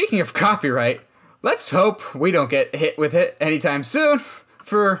 So, speaking of copyright, let's hope we don't get hit with it anytime soon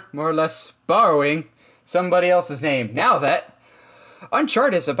for more or less borrowing somebody else's name. Now that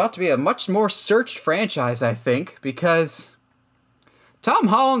Uncharted is about to be a much more searched franchise, I think, because Tom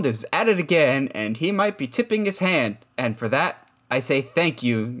Holland is at it again, and he might be tipping his hand. And for that, I say thank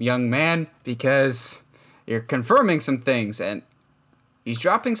you, young man, because you're confirming some things, and he's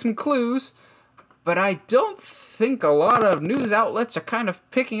dropping some clues, but I don't think a lot of news outlets are kind of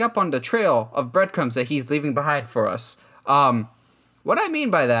picking up on the trail of breadcrumbs that he's leaving behind for us. What I mean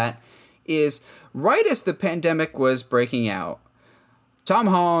by that is, right as the pandemic was breaking out, Tom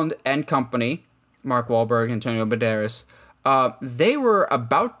Holland and company, Mark Wahlberg, Antonio Banderas, they were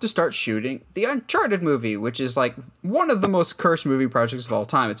about to start shooting the Uncharted movie, which is like one of the most cursed movie projects of all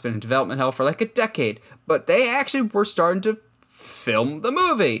time. It's been in development hell for like a decade, but they actually were starting to film the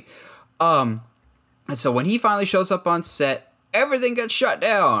movie. And so when he finally shows up on set, everything gets shut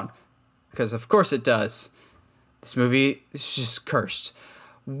down, because of course it does. This movie is just cursed.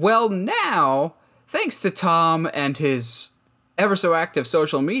 Well, now, thanks to Tom and his ever so active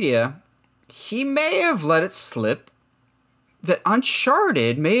social media, he may have let it slip that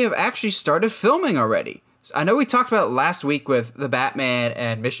Uncharted may have actually started filming already. So I know we talked about it last week with The Batman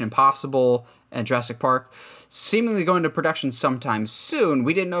and Mission Impossible and Jurassic Park seemingly going to production sometime soon.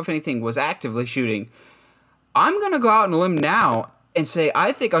 We didn't know if anything was actively shooting. I'm going to go out on a limb now and say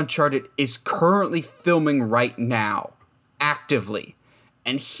I think Uncharted is currently filming right now, actively.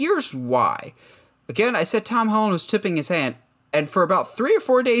 And here's why. Again, I said Tom Holland was tipping his hand, and for about 3 or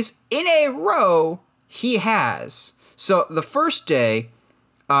 4 days in a row, he has. So the first day,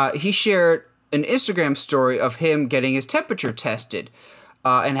 he shared an Instagram story of him getting his temperature tested,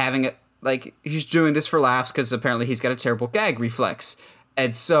 and having it, like, he's doing this for laughs because apparently he's got a terrible gag reflex.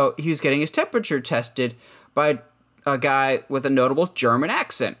 And so he was getting his temperature tested by a guy with a notable German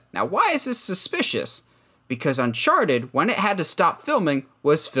accent. Now, why is this suspicious? Because Uncharted, when it had to stop filming,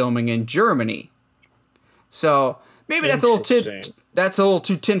 was filming in Germany. So maybe that's a little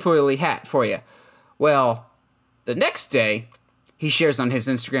too tinfoily hat for you. Well, the next day, he shares on his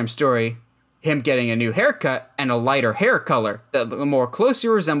Instagram story him getting a new haircut and a lighter hair color that more closely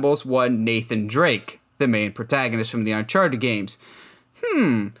resembles one Nathan Drake, the main protagonist from the Uncharted games.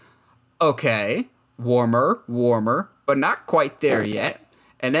 Okay, warmer, but not quite there yet.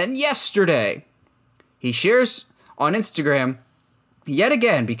 And then yesterday, he shares on Instagram, yet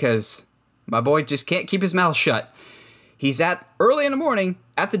again, because my boy just can't keep his mouth shut. He's at early in the morning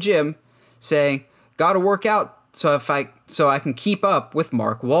at the gym saying, "Gotta work out so I can keep up with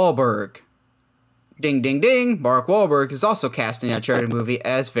Mark Wahlberg." Ding, ding, ding. Mark Wahlberg is also cast in the Uncharted movie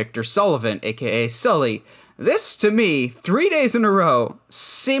as Victor Sullivan, aka Sully. This, to me, 3 days in a row,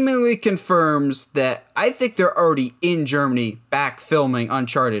 seemingly confirms that I think they're already in Germany back filming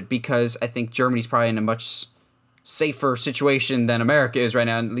Uncharted, because I think Germany's probably in a much safer situation than America is right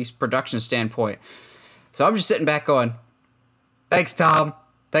now, at least production standpoint. So I'm just sitting back going, thanks, Tom.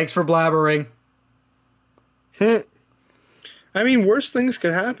 Thanks for blabbering. I mean, worse things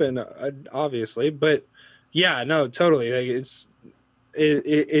could happen, obviously, but yeah, no, totally. Like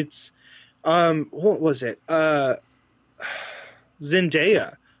it's what was it?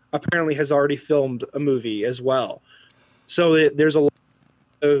 Zendaya apparently has already filmed a movie as well. So there's a lot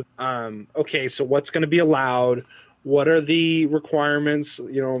of okay, so what's going to be allowed? What are the requirements,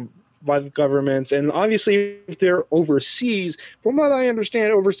 by the governments? And obviously, if they're overseas, from what I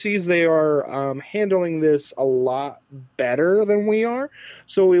understand, overseas they are handling this a lot better than we are.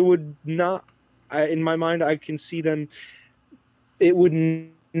 So it would not, in my mind, I can see them. It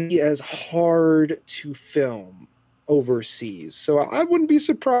wouldn't be as hard to film overseas. So I wouldn't be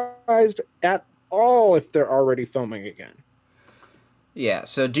surprised at all if they're already filming again. Yeah,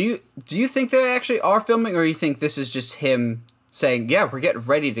 so do you think they actually are filming, or you think this is just him saying, yeah, we're getting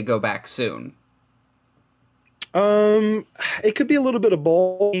ready to go back soon? It could be a little bit of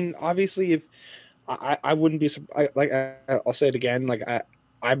both. I mean, obviously, if I wouldn't be I'll say it again, like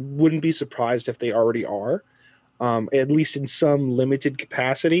I wouldn't be surprised if they already are, at least in some limited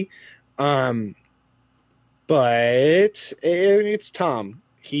capacity. But it's Tom.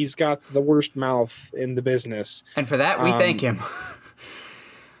 He's got the worst mouth in the business, and for that we thank him.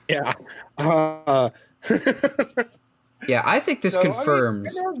 Yeah. Yeah, I think this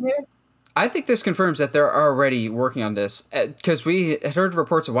confirms. I think this confirms that they're already working on this, because we had heard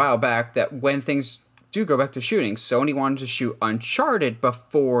reports a while back that when things do go back to shooting, Sony wanted to shoot Uncharted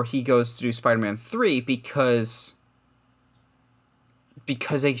before he goes to do Spider-Man 3 because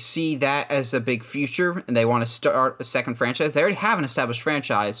they see that as a big future and they want to start a second franchise. They already have an established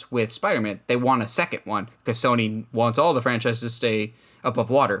franchise with Spider-Man. They want a second one because Sony wants all the franchises to stay above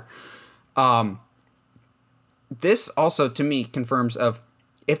water. This also, to me, confirms of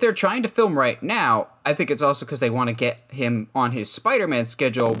if they're trying to film right now, I think it's also because they want to get him on his Spider-Man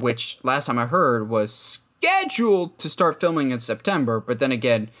schedule, which last time I heard was scheduled to start filming in September. But then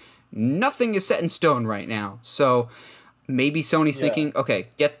again, nothing is set in stone right now. So maybe Sony's thinking, okay,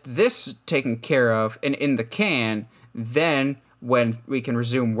 get this taken care of and in the can, then when we can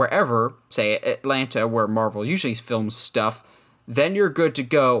resume wherever, say Atlanta, where Marvel usually films stuff, then you're good to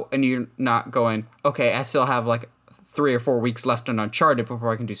go, and you're not going, okay, I still have like 3 or 4 weeks left on Uncharted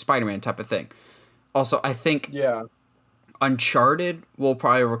before I can do Spider-Man type of thing. Also, I think Uncharted will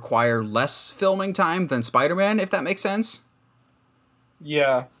probably require less filming time than Spider-Man, if that makes sense.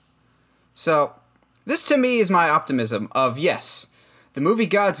 Yeah. So, this to me is my optimism of, yes, the movie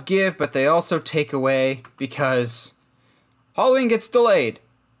gods give, but they also take away, because Halloween gets delayed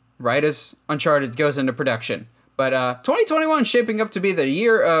right as Uncharted goes into production. But 2021 is shaping up to be the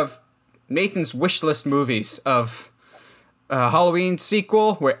year of Nathan's wish list movies of Halloween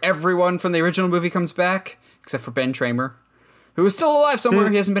sequel, where everyone from the original movie comes back, except for Ben Tramer, who is still alive somewhere.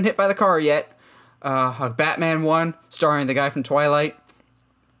 He hasn't been hit by the car yet. A Batman one, starring the guy from Twilight.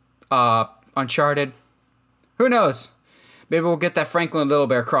 Uncharted. Who knows? Maybe we'll get that Franklin Little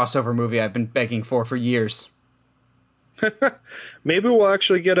Bear crossover movie I've been begging for years. Maybe we'll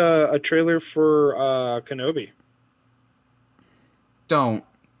actually get a trailer for Kenobi. Don't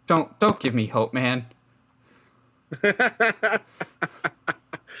give me hope, man. We'll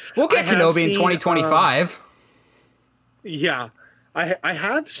get Kenobi in 2025. Yeah. I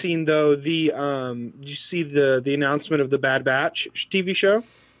have seen, though, did you see the announcement of the Bad Batch TV show?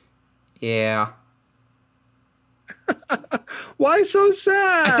 Yeah. Why so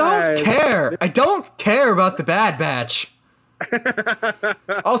sad? I don't care about the Bad Batch.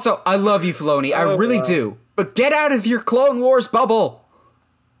 Also, I love you, Filoni. I really do. But get out of your Clone Wars bubble.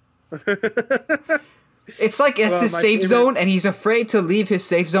 It's like it's his safe zone, and he's afraid to leave his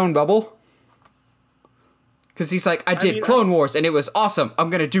safe zone bubble. Because he's like, I did Clone Wars, and it was awesome. I'm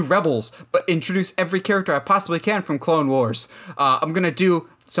going to do Rebels, but introduce every character I possibly can from Clone Wars. I'm going to do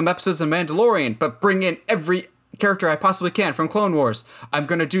some episodes of Mandalorian, but bring in every character I possibly can from Clone Wars. I'm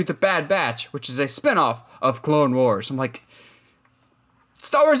going to do The Bad Batch, which is a spinoff of Clone Wars. I'm like,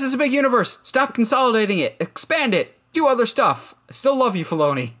 Star Wars is a big universe. Stop consolidating it. Expand it. Do other stuff. I still love you,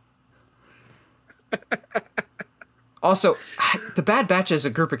 Filoni. Also, The Bad Batch is a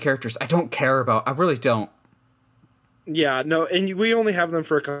group of characters I don't care about. I really don't. Yeah, no, and we only have them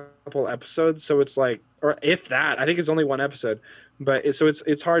for a couple episodes, so it's like, or if that, I think it's only one episode, but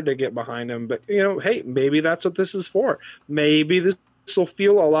it's hard to get behind them. But hey, maybe that's what this is for. Maybe this will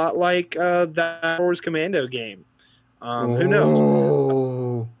feel a lot like that Star Wars Commando game. Who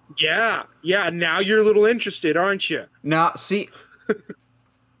knows? Yeah. Now you're a little interested, aren't you? Now, see,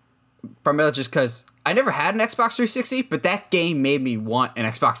 primarily just because I never had an Xbox 360, but that game made me want an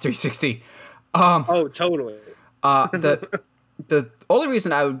Xbox 360. Oh, totally. The only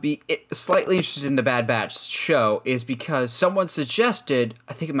reason I would be slightly interested in the Bad Batch show is because someone suggested,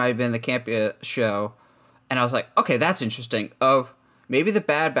 I think it might have been the Campia show, and I was like, okay, that's interesting, of maybe the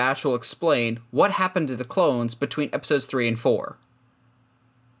Bad Batch will explain what happened to the clones between episodes 3 and 4.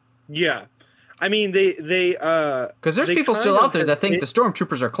 Yeah. I mean, they because there's people still out there that think the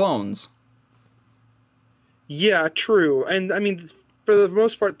Stormtroopers are clones. Yeah, true. And I mean, for the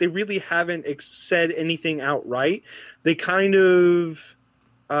most part, they really haven't said anything outright. They kind of,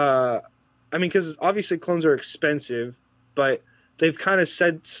 I mean, because obviously clones are expensive, but they've kind of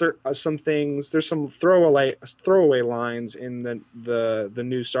said some things. There's some throwaway lines in the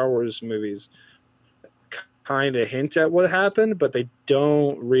new Star Wars movies, kind of hint at what happened, but they're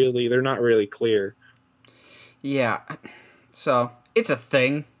not really clear. Yeah, so it's a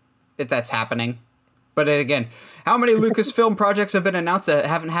thing that's happening. But again, how many Lucasfilm projects have been announced that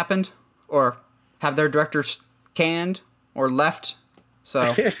haven't happened, or have their directors canned or left?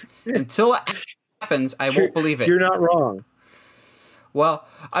 So until it happens, I won't believe it. You're not wrong. Well,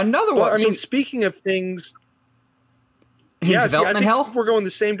 another one. I mean, speaking of things, development I think hell. We're going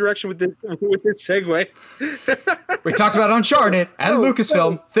the same direction with this segue. We talked about Uncharted and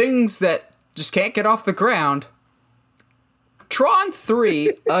Lucasfilm, things that just can't get off the ground. Tron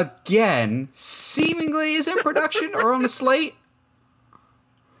 3, again, seemingly is in production or on the slate.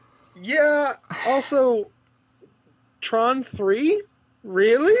 Yeah, also, Tron 3?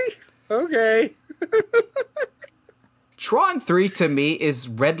 Really? Okay. Tron 3, to me, is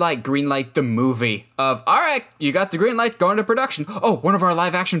red light, green light, the movie. Of, alright, you got the green light, go into production. Oh, one of our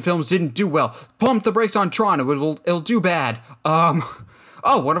live-action films didn't do well. Pump the brakes on Tron, it'll do bad. Oh,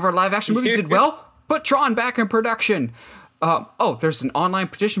 one of our live-action movies did well? Put Tron back in production. There's an online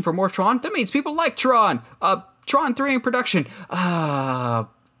petition for more Tron? That means people like Tron. Tron 3 in production. The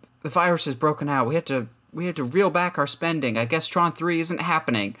virus has broken out. We had to reel back our spending. I guess Tron 3 isn't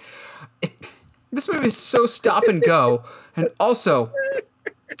happening. This movie is so stop and go. And also,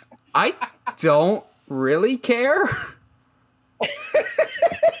 I don't really care.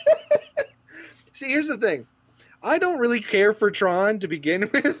 See, here's the thing. I don't really care for Tron to begin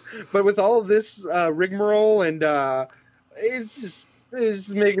with, but with all of this rigmarole and it's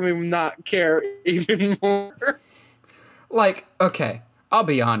making me not care even more. Like, okay, I'll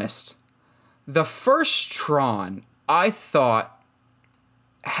be honest. The first Tron, I thought,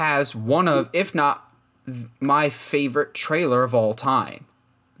 has one of, if not my favorite trailer of all time.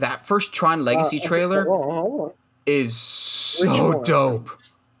 That first Tron Legacy trailer is so dope.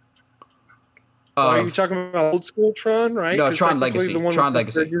 Are you talking about old school Tron, right? No, Tron Legacy. Tron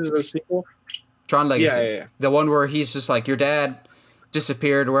Legacy. Tron Legacy. Yeah. The one where he's just like, your dad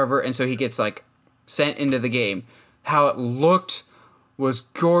disappeared or wherever, and so he gets like sent into the game. How it looked was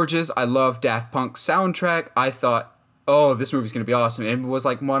gorgeous. I love Daft Punk's soundtrack. I thought, oh, this movie's going to be awesome. And it was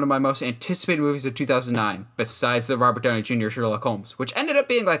like one of my most anticipated movies of 2009, besides the Robert Downey Jr. Sherlock Holmes, which ended up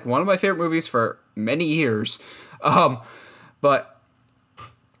being like one of my favorite movies for many years. But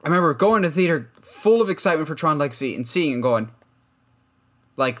I remember going to the theater full of excitement for Tron Legacy and seeing and going,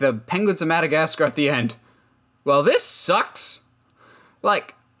 like the penguins of Madagascar at the end. Well, this sucks.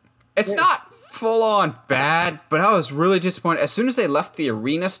 Like, it's not full on bad, but I was really disappointed. As soon as they left the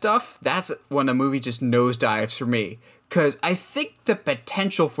arena stuff, that's when the movie just nosedives for me. Because I think the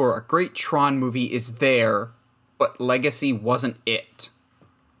potential for a great Tron movie is there, but Legacy wasn't it.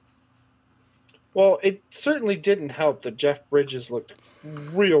 Well, it certainly didn't help that Jeff Bridges looked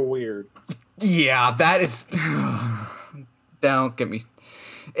real weird. Yeah, that is... Don't get me...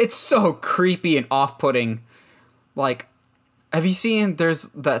 It's so creepy and off-putting. Like, have you seen, there's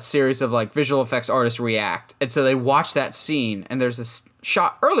that series of, like, visual effects artists react, and so they watch that scene, and there's a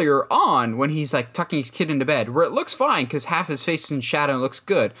shot earlier on when he's, like, tucking his kid into bed, where it looks fine, because half his face is in shadow and it looks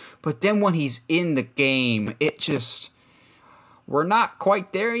good, but then when he's in the game, it just... We're not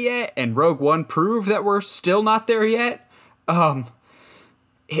quite there yet, and Rogue One proved that we're still not there yet.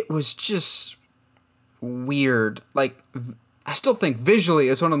 It was just weird. Like, I still think visually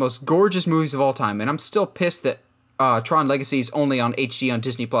it's one of the most gorgeous movies of all time, and I'm still pissed that Tron Legacy is only on HD on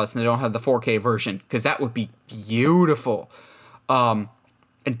Disney Plus and they don't have the 4K version, because that would be beautiful. And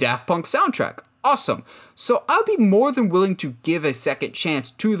Daft Punk soundtrack, awesome. So I'd be more than willing to give a second chance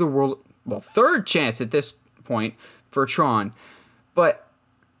to the world, well, third chance at this point for Tron. But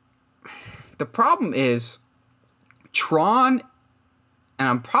the problem is Tron, and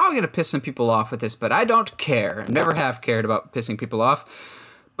I'm probably going to piss some people off with this, but I don't care. I never have cared about pissing people off.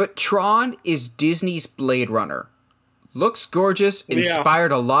 But Tron is Disney's Blade Runner. Looks gorgeous,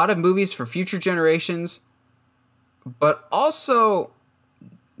 inspired a lot of movies for future generations, but also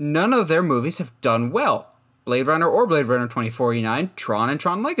none of their movies have done well. Blade Runner or Blade Runner 2049, Tron, and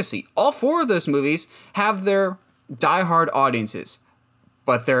Tron Legacy. All four of those movies have their diehard audiences,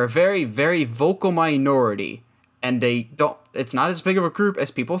 but they're a very, very vocal minority, and it's not as big of a group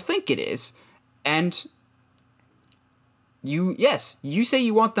as people think it is. And you say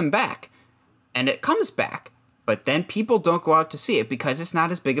you want them back, and it comes back, but then people don't go out to see it because it's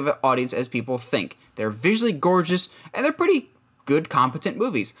not as big of an audience as people think. They're visually gorgeous, and they're pretty good, competent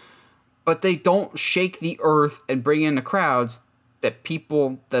movies, but they don't shake the earth and bring in the crowds that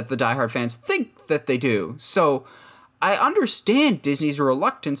the diehard fans think that they do. So I understand Disney's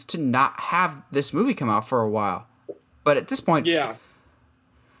reluctance to not have this movie come out for a while, but at this point,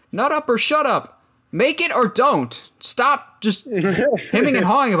 nut up or shut up. Make it or don't. Stop just hemming and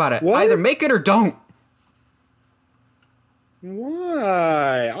hawing about it. What? Either make it or don't.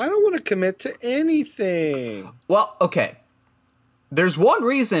 Why? I don't want to commit to anything. Well, okay. There's one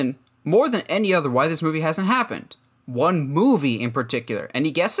reason, more than any other, why this movie hasn't happened. One movie in particular.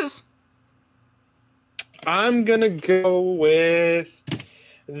 Any guesses? I'm going to go with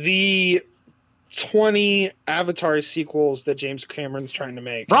the 20 Avatar sequels that James Cameron's trying to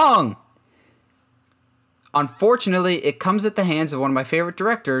make. Wrong! Unfortunately, it comes at the hands of one of my favorite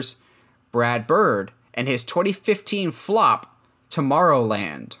directors, Brad Bird, and his 2015 flop,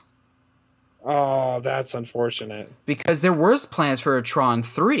 Tomorrowland. Oh, that's unfortunate. Because there was plans for a Tron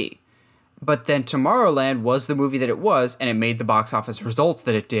 3, but then Tomorrowland was the movie that it was, and it made the box office results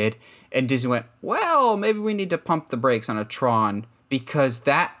that it did, and Disney went, well, maybe we need to pump the brakes on a Tron, because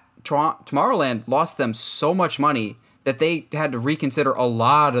that Tomorrowland lost them so much money that they had to reconsider a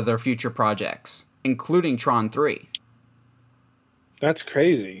lot of their future projects, including Tron 3. That's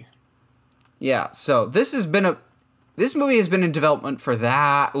crazy. Yeah, so this movie has been in development for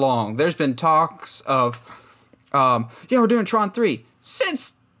that long. There's been talks of, we're doing Tron 3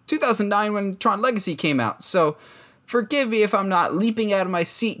 since 2009 when Tron Legacy came out. So forgive me if I'm not leaping out of my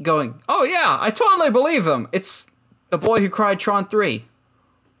seat going, oh yeah, I totally believe them. It's the boy who cried Tron 3.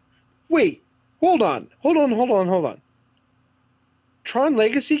 Wait, hold on. Tron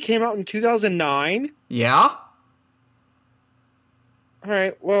Legacy came out in 2009? Yeah? All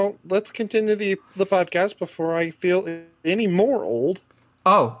right, well, let's continue the podcast before I feel any more old.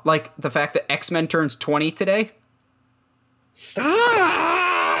 Oh, like the fact that X-Men turns 20 today?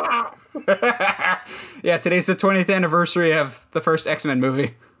 Stop! Yeah, today's the 20th anniversary of the first X-Men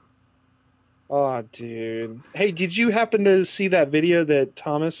movie. Oh, dude. Hey, did you happen to see that video that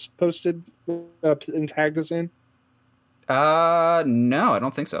Thomas posted and tagged us in? No, I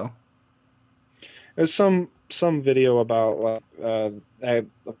don't think so. There's some video about the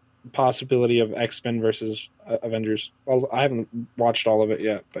possibility of X-Men versus Avengers. Well, I haven't watched all of it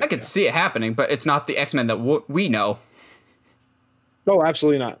yet. But I could see it happening, but it's not the X-Men that we know. Oh,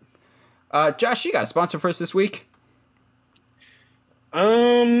 absolutely not. Josh, you got a sponsor for us this week?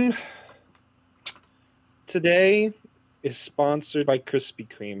 Today is sponsored by Krispy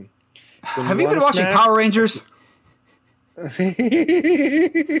Kreme. Have you been watching Power Rangers? When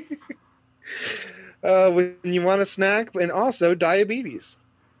you want a snack, and also diabetes.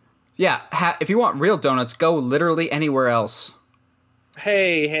 Yeah, if you want real donuts, go literally anywhere else.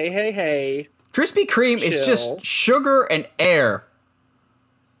 Hey. Krispy Kreme is just sugar and air.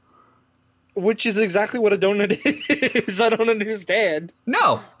 Which is exactly what a donut is. I don't understand.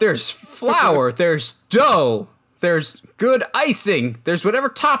 No, there's flour, there's dough, there's good icing, there's whatever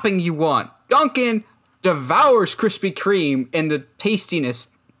topping you want. Dunkin' devours Krispy Kreme in the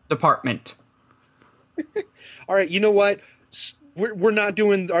tastiness department. All right, you know what? We're not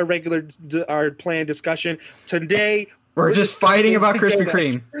doing our planned discussion today. We're just fighting about Krispy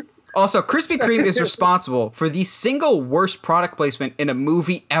Kreme. Also, Krispy Kreme is responsible for the single worst product placement in a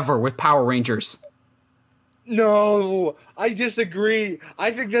movie ever with Power Rangers. No, I disagree.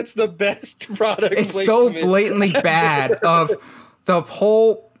 I think that's the best product placement. It's so blatantly bad. Of the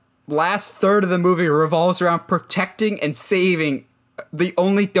whole last third of the movie revolves around protecting and saving the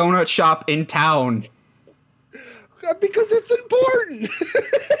only donut shop in town. Because it's important.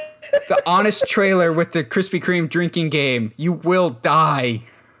 The honest trailer with the Krispy Kreme drinking game. You will die.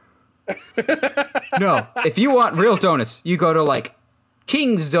 No, if you want real donuts, you go to like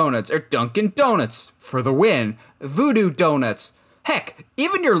King's Donuts or Dunkin' Donuts for the win. Voodoo Donuts. Heck,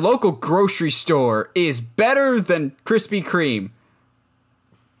 even your local grocery store is better than Krispy Kreme.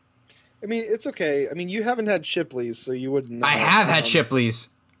 I mean, it's okay. I mean, you haven't had Shipley's, so you wouldn't know. I have had Shipley's.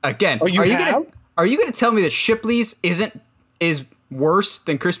 Again, are you have? Are you gonna tell me that Shipley's is worse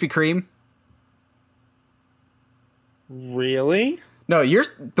than Krispy Kreme? Really? No,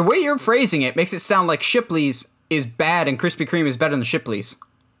 the way you're phrasing it makes it sound like Shipley's is bad and Krispy Kreme is better than Shipley's.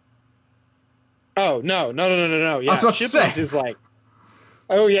 Oh, no. Yeah, I was about to Shipley's say. is like,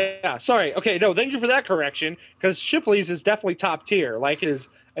 oh, yeah, sorry. Okay, no, thank you for that correction, because Shipley's is definitely top tier. Like, it is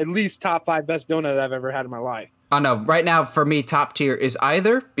at least top 5 best donut I've ever had in my life. I know. Right now, for me, top tier is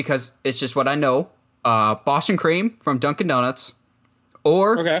either, because it's just what I know, Boston Cream from Dunkin' Donuts,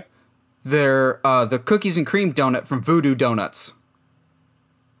 or Okay. the cookies and cream donut from Voodoo Donuts.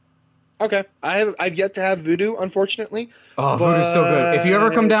 Okay. I've yet to have Voodoo, unfortunately. Oh, Voodoo's so good. If you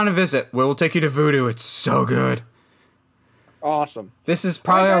ever come down and visit, we'll take you to Voodoo. It's so good. Awesome. This is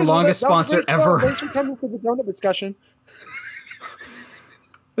probably our longest sponsor ever. Thanks for coming to the donut discussion.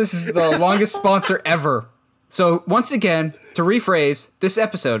 This is the longest sponsor ever. So, once again, to rephrase, this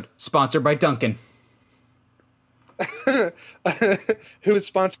episode sponsored by Dunkin'. Who is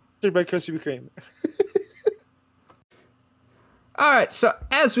sponsored by Krispy Kreme. Alright, so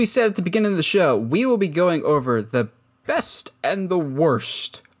as we said at the beginning of the show, we will be going over the best and the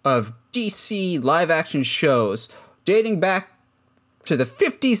worst of DC live-action shows, dating back to the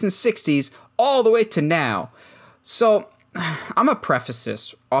 50s and 60s, all the way to now. So, I'm going to preface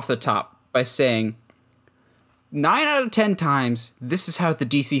this off the top by saying 9 out of 10 times, this is how the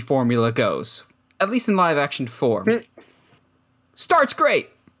DC formula goes. At least in live-action form. Starts great,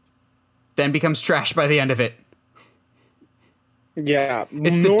 then becomes trash by the end of it. Yeah.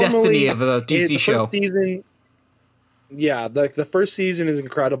 It's the destiny of a DC show. Season, yeah, the first season is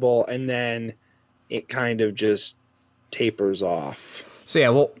incredible, and then it kind of just tapers off. So yeah,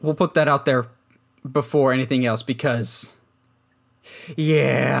 we'll put that out there before anything else, because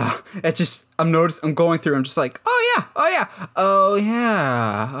yeah, it just I'm going through, I'm just like, oh yeah.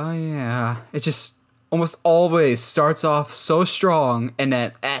 It just almost always starts off so strong, and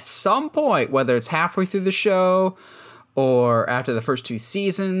then at some point, whether it's halfway through the show or after the first 2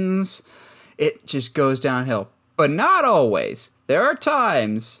 seasons, it just goes downhill. But not always. There are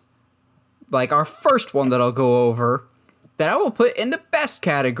times, like our first one that I'll go over, that I will put in the best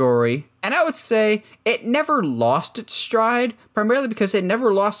category, and I would say it never lost its stride, primarily because it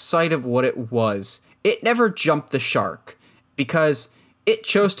never lost sight of what it was. It never jumped the shark, because it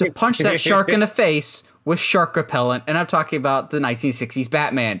chose to punch that shark in the face with shark repellent, and I'm talking about the 1960s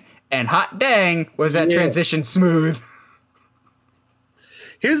Batman. And hot dang, was that transition smooth.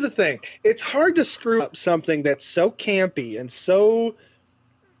 Here's the thing. It's hard to screw up something that's so campy and so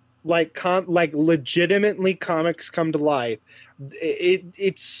like legitimately comics come to life.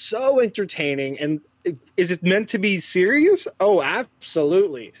 It's so entertaining, and is it meant to be serious? Oh,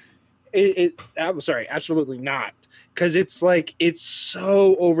 absolutely. I'm sorry, absolutely not. Because it's like, it's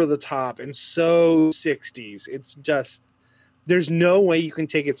so over the top and so 60s. It's just, there's no way you can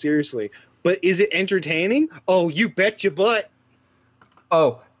take it seriously. But is it entertaining? Oh, you bet your butt.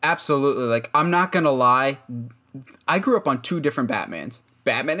 Oh, absolutely. Like, I'm not gonna lie, I grew up on 2 different Batmans.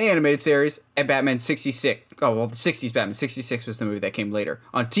 Batman the Animated Series and Batman 66. Oh, well, the 60s Batman. 66 was the movie that came later.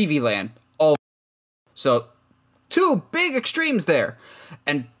 On TV Land. So, 2 big extremes there.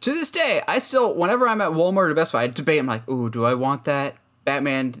 And to this day, I still, whenever I'm at Walmart or Best Buy, I debate, I'm like, ooh, do I want that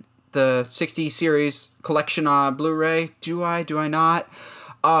Batman, the 60s series collection on Blu-ray? Do I not?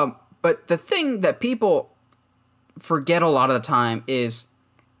 But the thing that people forget a lot of the time is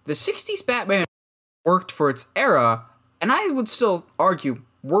the 60s Batman worked for its era, and I would still argue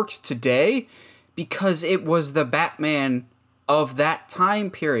works today, because it was the Batman of that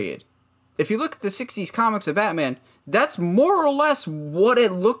time period. If you look at the 60s comics of Batman, that's more or less what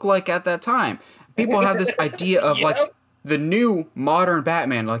it looked like at that time. People have this idea of like the new modern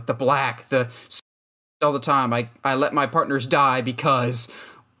Batman, like the black, the all the time. I let my partners die because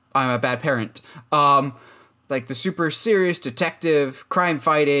I'm a bad parent. Like the super serious detective, crime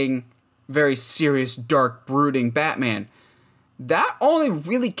fighting, very serious, dark, brooding Batman. That only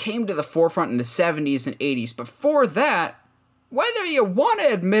really came to the forefront in the 70s and 80s. Before that, whether you want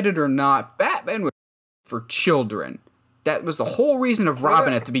to admit it or not, Batman was for children. That was the whole reason of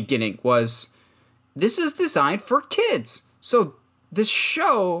Robin at the beginning, was this is designed for kids. So this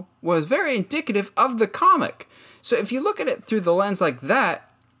show was very indicative of the comic. So if you look at it through the lens like that,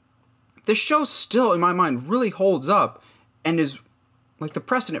 the show still, in my mind, really holds up and is like the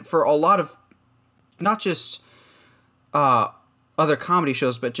precedent for a lot of not just other comedy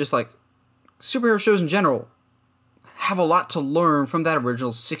shows, but just like superhero shows in general have a lot to learn from that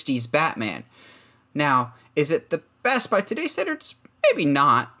original 60s Batman. Now, is it the best by today's standards? Maybe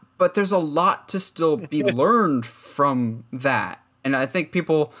not, but there's a lot to still be learned from that. And I think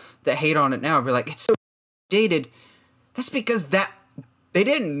people that hate on it now will be like, it's so dated. That's because they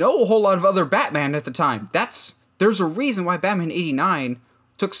didn't know a whole lot of other Batman at the time. There's a reason why Batman 89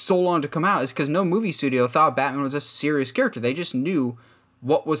 took so long to come out, is because no movie studio thought Batman was a serious character. They just knew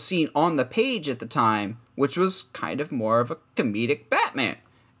what was seen on the page at the time, which was kind of more of a comedic Batman.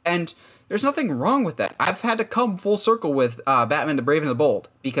 And there's nothing wrong with that. I've had to come full circle with Batman the Brave and the Bold,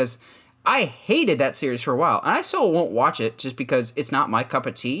 because I hated that series for a while, and I still won't watch it just because it's not my cup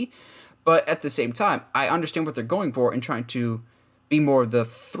of tea. But at the same time, I understand what they're going for in trying to be more of the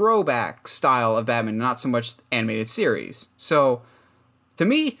throwback style of Batman, not so much animated series. So, to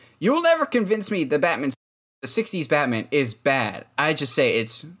me, you'll never convince me that the 60s Batman is bad. I just say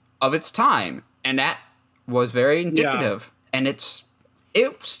it's of its time, and that was very indicative. Yeah. And it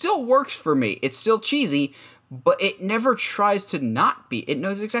still works for me. It's still cheesy, but it never tries to not be. It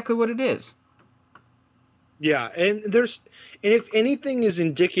knows exactly what it is. Yeah, and if anything is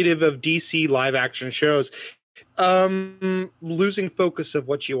indicative of DC live action shows, losing focus of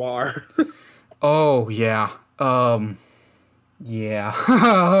what you are. Oh yeah.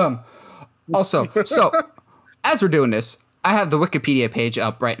 Yeah. Also, so as we're doing this, I have the Wikipedia page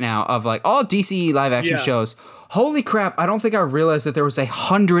up right now of like all DC live action shows. Holy crap, I don't think I realized that there was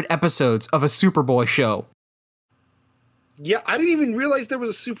 100 episodes of a Superboy show. Yeah, I didn't even realize there was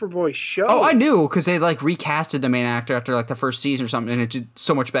a Superboy show. Oh, I knew, because they like recasted the main actor after like the first season or something, and it did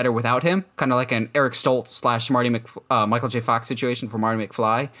so much better without him. Kind of like an Eric Stoltz / Michael J. Fox situation for Marty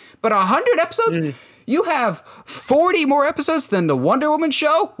McFly. But 100 episodes? You have 40 more episodes than the Wonder Woman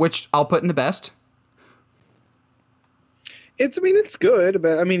show, which I'll put in the best. It's good,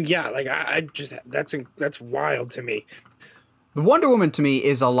 but I just that's wild to me. The Wonder Woman to me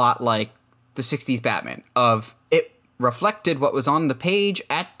is a lot like the 60s Batman. It reflected what was on the page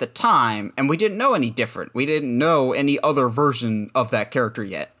at the time, and we didn't know any different. We didn't know any other version of that character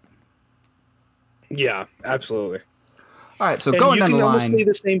yet. Yeah, absolutely. All right, so going down the line, say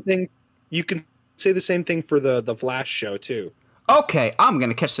the same thing. You can say the same thing for the Flash show too. Okay, I'm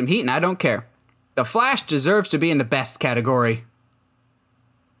gonna catch some heat, and I don't care. The Flash deserves to be in the best category.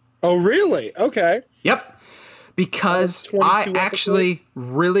 Oh, really? Okay. Yep. Because I actually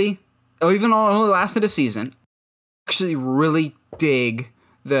really, even though it only lasted a season, actually really dig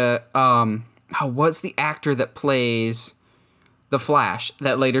the what's the actor that plays the Flash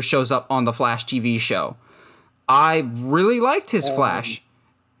that later shows up on the Flash TV show. I really liked his Flash.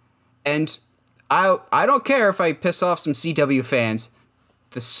 And I don't care if I piss off some CW fans.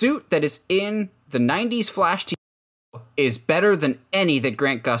 The suit that is in the 90s Flash TV show is better than any that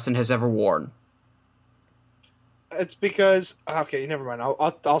Grant Gustin has ever worn. It's because never mind.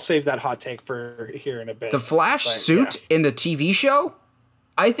 I'll save that hot take for here in a bit. The Flash suit in the TV show,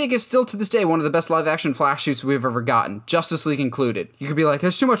 I think, is still to this day one of the best live action Flash suits we've ever gotten, Justice League included. You could be like,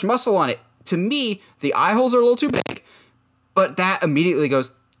 there's too much muscle on it. To me, the eye holes are a little too big, but that immediately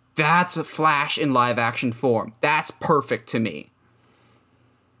goes, that's a Flash in live action form. That's perfect to me.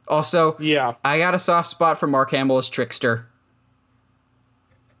 Also, I got a soft spot for Mark Hamill as Trickster.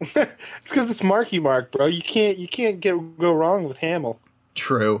 It's because it's Marky Mark, bro. You can't go wrong with Hamill.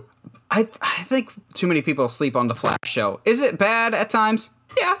 True. I think too many people sleep on the Flash show. Is it bad at times?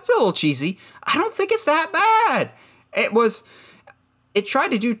 Yeah, it's a little cheesy. I don't think it's that bad. It tried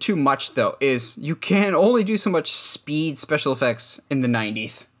to do too much, though, is you can only do so much speed special effects in the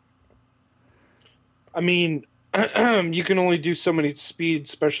 90s. I mean, you can only do so many speed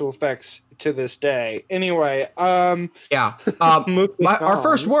special effects to this day. Anyway, yeah. Our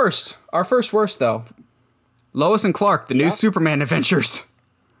first worst, though. Lois and Clark, the new Superman adventures.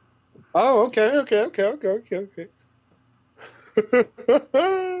 Oh, okay.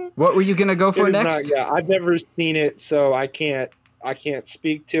 What were you gonna go for next? I've never seen it, so I can't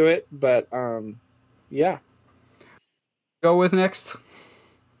speak to it. But yeah. Go with next.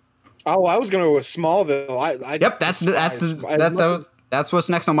 Oh, I was going to go with Smallville. Yep, that's what's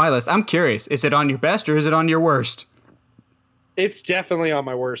next on my list. I'm curious, is it on your best or is it on your worst? It's definitely on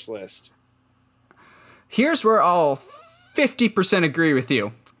my worst list. Here's where I'll 50% agree with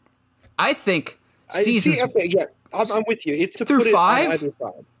you. I think seasons. I'm with you. It's to through put it 5. on either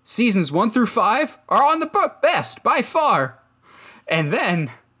side. Seasons 1 through 5 are on the best by far, and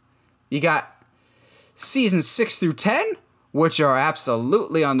then you got seasons 6 through 10. Which are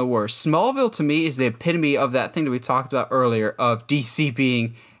absolutely on the worst. Smallville, to me, is the epitome of that thing that we talked about earlier, of DC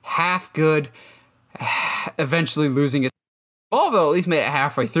being half good, eventually losing it. Smallville at least made it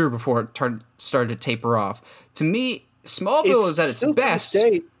halfway through before it started to taper off. To me, Smallville is at its best.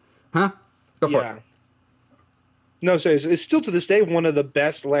 Huh? Go for it. No, so it's still to this day one of the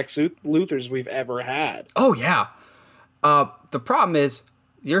best Lex Luthors we've ever had. Oh, yeah. The problem is,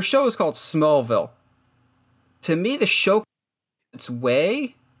 your show is called Smallville. To me, the show its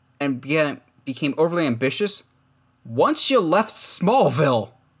way and became overly ambitious once you left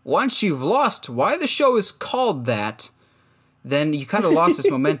Smallville. Once you've lost why the show is called that, then you kind of lost its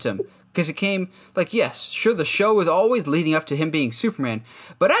momentum. Because it came, like, yes, sure, the show was always leading up to him being Superman,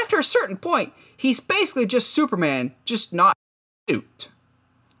 but after a certain point, he's basically just Superman, just not suit.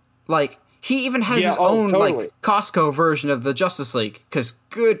 Like, he even has his own, like, Costco version of the Justice League, because,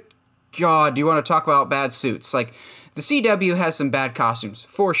 good God, do you want to talk about bad suits? Like, the CW has some bad costumes,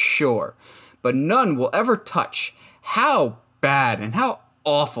 for sure, but none will ever touch how bad and how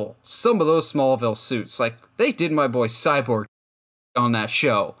awful some of those Smallville suits, like, they did my boy Cyborg on that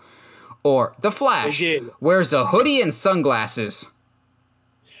show. Or The Flash wears a hoodie and sunglasses.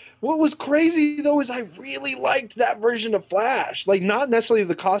 What was crazy, though, is I really liked that version of Flash. Like, not necessarily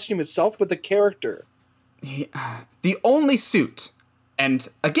the costume itself, but the character. The only suit, and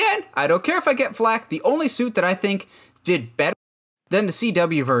again, I don't care if I get flack, the only suit that I think did better than the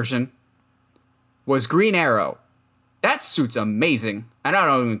CW version was Green Arrow. That suit's amazing, and I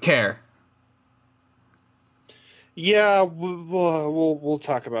don't even care. Yeah, we'll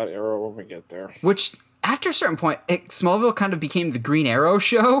talk about Arrow when we get there. Which, after a certain point, Smallville kind of became the Green Arrow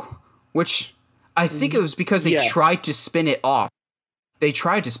show, which I think it was because they tried to spin it off. They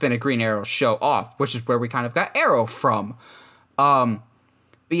tried to spin a Green Arrow show off, which is where we kind of got Arrow from. But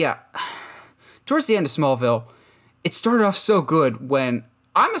yeah, towards the end of Smallville, it started off so good when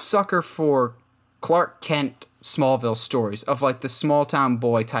I'm a sucker for Clark Kent Smallville stories of like the small town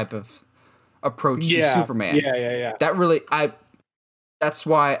boy type of approach to Superman. Yeah. That really, that's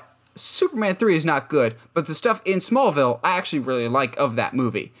why Superman 3 is not good, but the stuff in Smallville I actually really like of that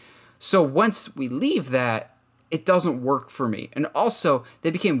movie. So once we leave that, it doesn't work for me. And also, they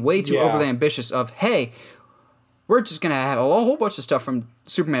became way too overly ambitious of, hey, we're just going to have a whole bunch of stuff from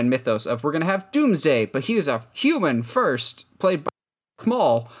Superman mythos of we're going to have Doomsday, but he was a human first, played by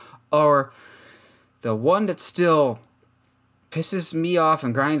Maul, or the one that still pisses me off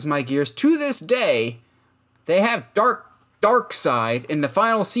and grinds my gears to this day. They have Darkseid in the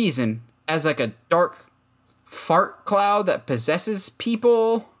final season as like a dark fart cloud that possesses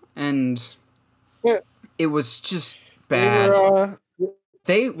people, and it was just bad.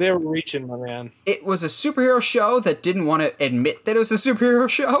 They were reaching, my man. It was a superhero show that didn't want to admit that it was a superhero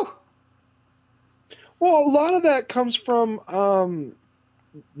show. Well, a lot of that comes from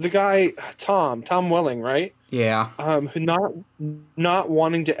the guy Tom Welling, right? Yeah. Who not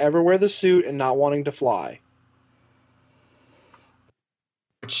wanting to ever wear the suit and not wanting to fly.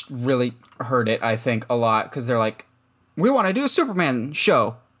 Which really hurt it, I think, a lot, because they're like, we want to do a Superman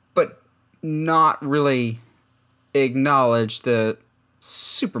show, but not really acknowledge the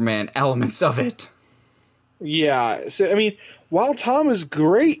Superman elements of it. Yeah. So, I mean, while Tom is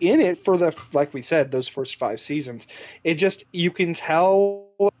great in it for like we said, those first 5 seasons, it just, you can tell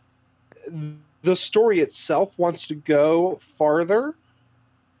the story itself wants to go farther,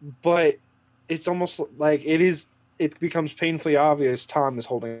 but it's almost like it becomes painfully obvious Tom is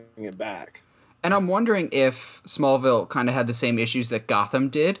holding it back. And I'm wondering if Smallville kind of had the same issues that Gotham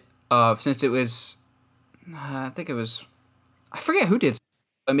did, since it was, I forget who did,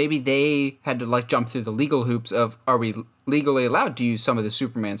 but maybe they had to like jump through the legal hoops of, are we legally allowed to use some of the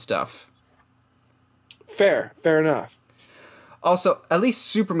Superman stuff? Fair enough. Also, at least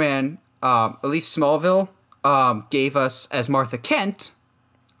Superman, at least Smallville, gave us as Martha Kent,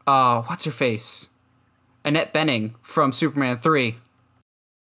 what's her face? Annette Bening from Superman 3.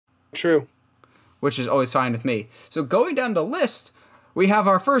 True. Which is always fine with me. So going down the list, we have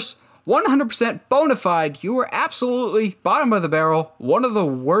our first 100% bona fide, you are absolutely bottom of the barrel, one of the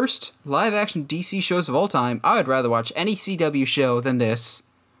worst live-action DC shows of all time. I would rather watch any CW show than this.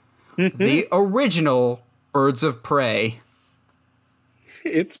 The original Birds of Prey.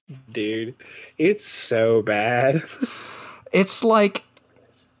 It's so bad. It's like,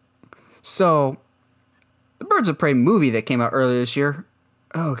 so, the Birds of Prey movie that came out earlier this year,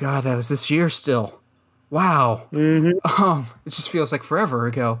 oh god, that was this year still. Wow. It just feels like forever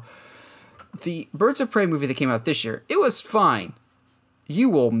ago. The Birds of Prey movie that came out this year, it was fine. You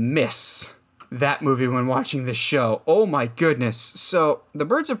will miss that movie when watching this show. Oh my goodness. So, the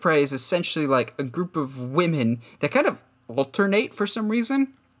Birds of Prey is essentially like a group of women that kind of alternate for some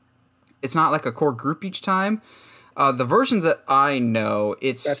reason. It's not like a core group each time. The versions that I know,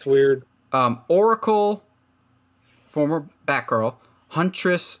 that's weird. Oracle, former Batgirl,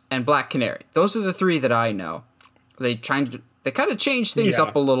 Huntress, and Black Canary. Those are the 3 that I know. They kind of changed things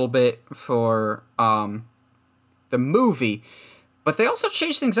up a little bit for the movie, but they also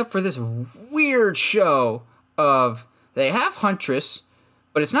changed things up for this weird show of, they have Huntress,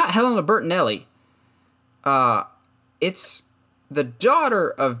 but it's not Helena Bertinelli. It's the daughter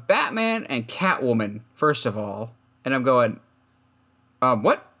of Batman and Catwoman, first of all. And I'm going,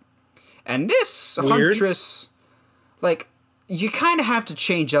 what? And this weird. Huntress, like, you kind of have to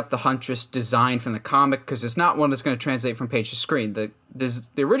change up the Huntress design from the comic because it's not one that's going to translate from page to screen. The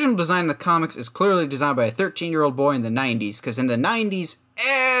original design in the comics is clearly designed by a 13-year-old boy in the 90s, because in the 90s,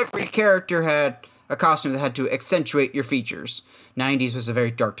 every character had a costume that had to accentuate your features. 90s was a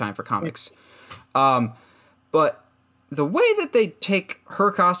very dark time for comics. But the way that they take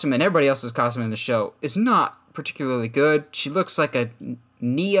her costume and everybody else's costume in the show is not particularly good. She looks like a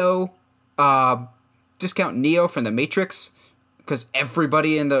Neo, discount Neo from the Matrix, because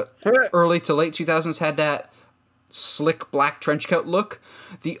everybody in the early to late 2000s had that slick black trench coat look.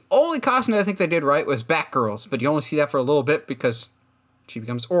 The only costume that I think they did right was Batgirl's, but you only see that for a little bit because she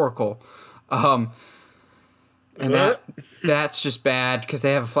becomes Oracle. And that's just bad because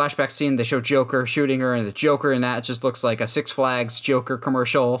they have a flashback scene. They show Joker shooting her, and the Joker in that just looks like a Six Flags Joker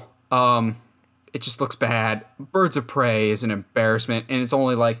commercial. It just looks bad. Birds of Prey is an embarrassment, and it's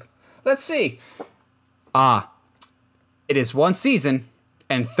only like, let's see. It is one season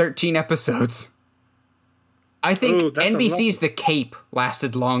and 13 episodes. I think NBC's The Cape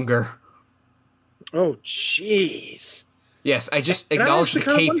lasted longer. Oh, jeez. Yes, I just acknowledged The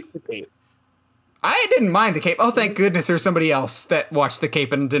Cape. I didn't mind The Cape. Oh, thank goodness there's somebody else that watched The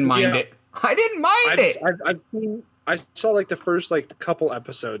Cape and didn't mind it. I didn't mind it. I saw like the first like couple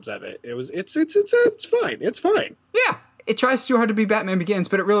episodes of it. It's fine. It's fine. Yeah, it tries too hard to be Batman Begins,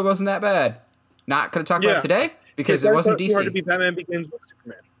 but it really wasn't that bad. Not going to talk about it today because it wasn't DC. Too hard to be Batman Begins with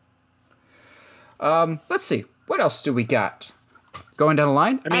Superman. Let's see. What else do we got? Going down the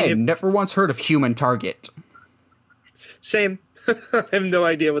line, I had never once heard of Human Target. Same. I have no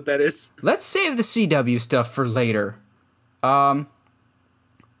idea what that is. Let's save the CW stuff for later.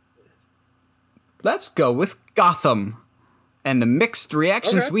 Let's go with Gotham and the mixed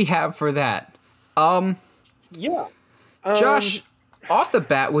reactions we have for that. Josh, off the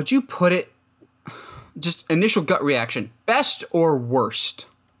bat, would you put it, just initial gut reaction, best or worst?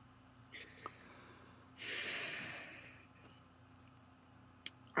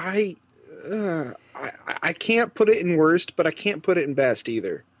 I can't put it in worst, but I can't put it in best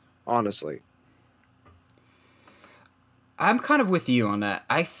either, honestly. I'm kind of with you on that.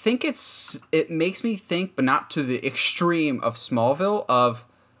 I think it makes me think, but not to the extreme of Smallville,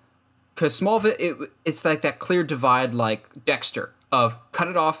 because Smallville, it's like that clear divide like Dexter, of cut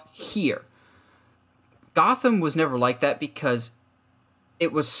it off here. Gotham was never like that because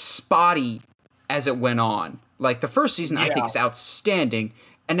it was spotty as it went on. Like the first season I think is outstanding,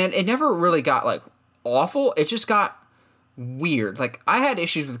 and then it never really got like awful. It just got weird. Like I had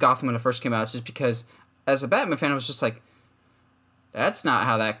issues with Gotham when it first came out just because as a Batman fan I was just like, that's not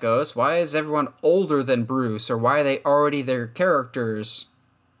how that goes. Why is everyone older than Bruce, or why are they already their characters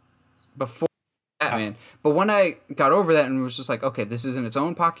before Batman? But when I got over that and was just like, okay, this is in its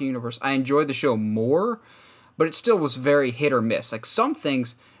own pocket universe, I enjoyed the show more, but it still was very hit or miss. Like some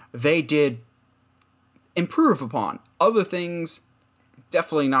things they did improve upon. Other things,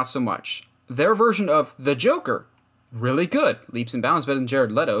 definitely not so much. Their version of the Joker, really good. Leaps and bounds better than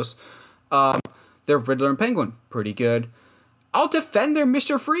Jared Leto's. Their Riddler and Penguin, pretty good. I'll defend their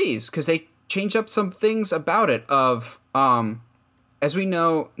Mr. Freeze, because they changed up some things about it of, as we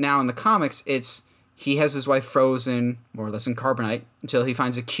know now in the comics, he has his wife frozen, more or less in carbonite, until he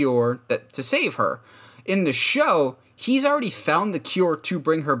finds a cure to save her. In the show, he's already found the cure to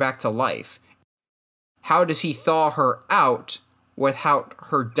bring her back to life. How does he thaw her out without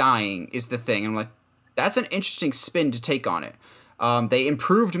her dying is the thing. I'm like, that's an interesting spin to take on it. They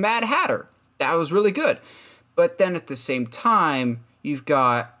improved Mad Hatter. That was really good. But then at the same time, you've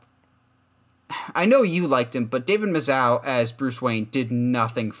got... I know you liked him, but David Mazouz as Bruce Wayne did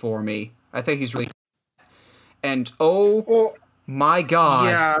nothing for me. I think he's really... And my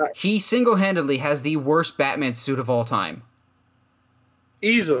God, he single-handedly has the worst Batman suit of all time.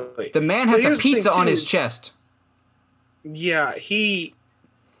 Easily. The man has a pizza on his chest. Yeah, the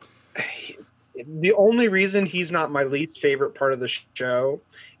only reason he's not my least favorite part of the show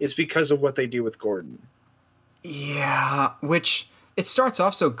is because of what they do with Gordon. Yeah, which it starts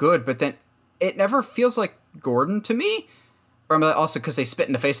off so good, but then it never feels like Gordon to me. Or also because they spit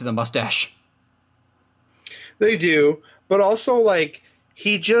in the face of the mustache. They do, but also like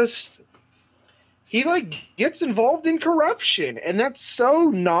he like gets involved in corruption, and that's so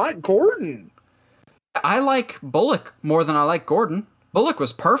not Gordon. I like Bullock more than I like Gordon. Bullock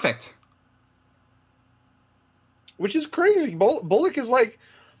was perfect. Which is crazy. Bullock is like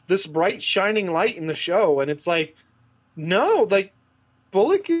this bright, shining light in the show, and it's like, no, like,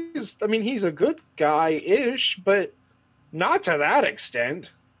 Bullock is, I mean, he's a good guy-ish, but not to that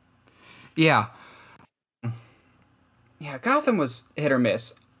extent. Yeah. Yeah, Gotham was hit or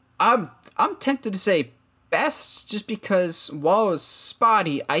miss. I'm tempted to say best just because while it was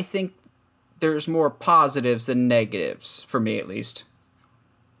spotty, I think there's more positives than negatives, for me at least.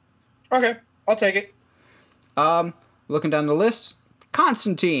 Okay, I'll take it. Looking down the list,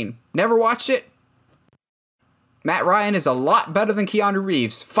 Constantine. Never watched it. Matt Ryan is a lot better than Keanu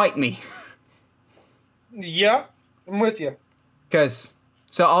Reeves. Fight me. Yeah, I'm with you.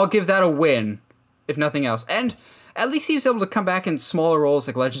 So I'll give that a win, if nothing else. And at least he was able to come back in smaller roles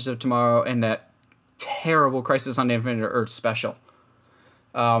like Legends of Tomorrow and that terrible Crisis on Infinite Earth special.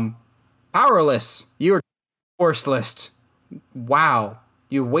 Powerless. You're worst list. Wow.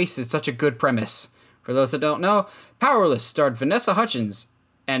 You wasted such a good premise. For those that don't know, Powerless starred Vanessa Hudgens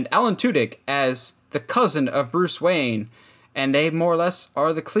and Alan Tudyk as the cousin of Bruce Wayne, and they more or less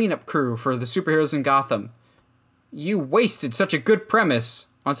are the cleanup crew for the superheroes in Gotham. You wasted such a good premise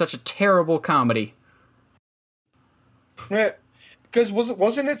on such a terrible comedy. Yeah, because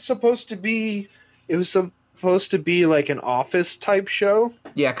wasn't it supposed to be? It was supposed to be like an office type show.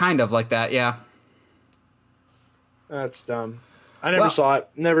 Yeah, kind of like that. Yeah. That's dumb. I never saw it.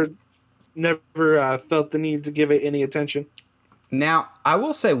 Never felt the need to give it any attention. Now, I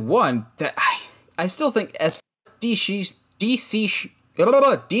will say one that I still think as DC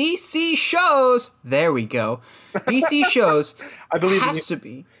shows, there we go. DC shows I believe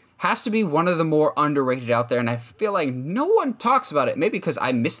has to be one of the more underrated out there, and I feel like no one talks about it. Maybe because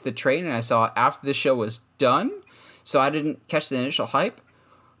I missed the train and I saw it after the show was done, so I didn't catch the initial hype.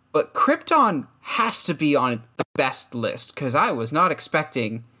 But Krypton has to be on the best list because I was not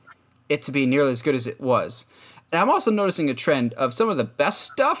expecting it to be nearly as good as it was. And I'm also noticing a trend of some of the best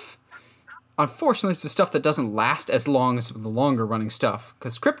stuff. Unfortunately, it's the stuff that doesn't last as long as the longer running stuff.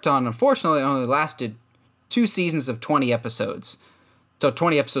 Because Krypton, unfortunately, only lasted 2 seasons of 20 episodes. So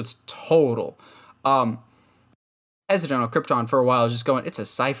 20 episodes total. Hesitant on Krypton for a while, just going, it's a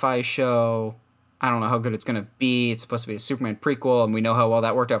sci-fi show. I don't know how good it's going to be. It's supposed to be a Superman prequel, and we know how well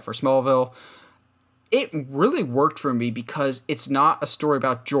that worked out for Smallville. It really worked for me because it's not a story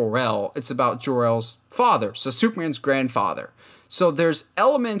about Jor-El. It's about Jor-El's father, so Superman's grandfather. So there's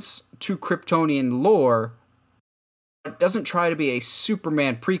elements to Kryptonian lore, but it doesn't try to be a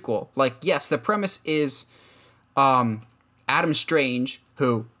Superman prequel. Like, yes, the premise is Adam Strange,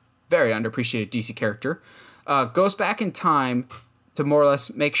 who, very underappreciated DC character, goes back in time to more or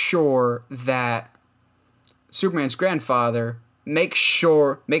less make sure that Superman's grandfather makes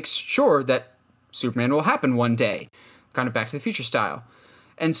sure that Superman will happen one day, kind of Back to the Future style.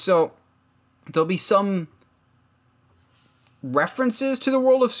 And so there'll be some references to the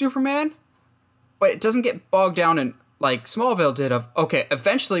world of Superman, but it doesn't get bogged down in, like Smallville did, of, okay,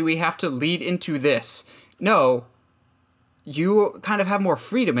 eventually we have to lead into this. No, you kind of have more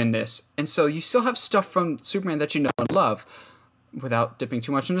freedom in this, and so you still have stuff from Superman that you know and love. Without dipping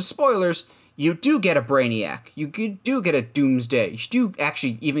too much into spoilers, you do get a Brainiac, you do get a Doomsday, you do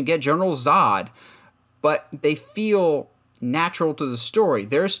actually even get General Zod, but they feel natural to the story.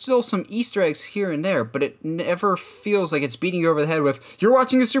 There's still some Easter eggs here and there, but it never feels like it's beating you over the head with, you're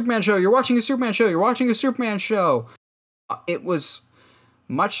watching a Superman show, you're watching a Superman show, you're watching a Superman show. It was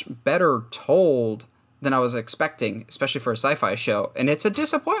much better told than I was expecting, especially for a sci-fi show. And it's a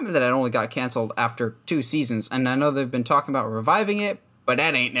disappointment that it only got canceled after 2 seasons. And I know they've been talking about reviving it, but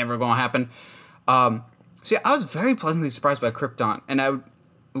that ain't never gonna happen. So yeah, I was very pleasantly surprised by Krypton, and I would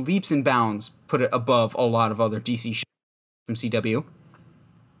leaps and bounds put it above a lot of other DC shows from CW.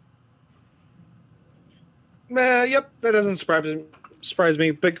 Yep, that doesn't surprise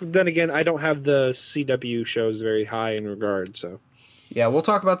me. But then again, I don't have the CW shows very high in regard, so. Yeah, we'll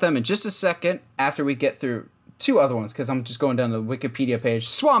talk about them in just a second after we get through 2 other ones, because I'm just going down the Wikipedia page.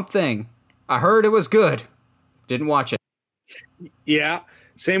 Swamp Thing. I heard it was good. Didn't watch it. Yeah,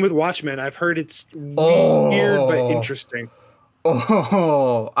 same with Watchmen. I've heard it's weird but interesting.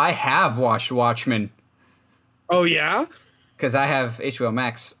 Oh, I have watched Watchmen. Oh, yeah? Because I have HBO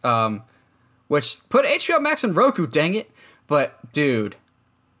Max, which put HBO Max on Roku, dang it. But, dude.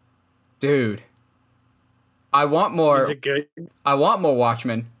 I want more. Is it good? I want more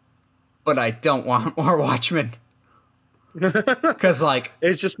Watchmen, but I don't want more Watchmen. Because, like,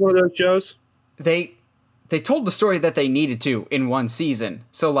 it's just one of those shows. They told the story that they needed to in 1 season.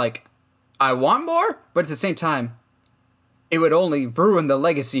 So, like, I want more, but at the same time, it would only ruin the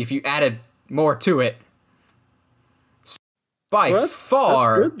legacy if you added more to it. So that's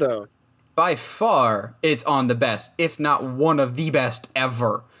good, though. By far, it's on the best, if not one of the best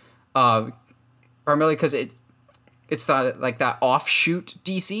ever. Primarily because it's not like that offshoot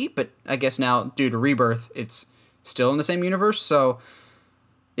DC, but I guess now due to Rebirth, it's still in the same universe. So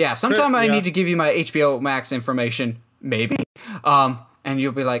yeah, sometime I need to give you my HBO Max information, maybe. And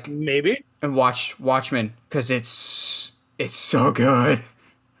you'll be like, maybe. and watch Watchmen because it's so good.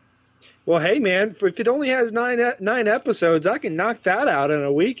 Well, hey man, if it only has nine episodes, I can knock that out in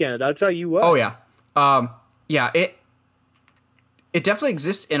a weekend. I'll tell you what. Oh yeah, yeah. It definitely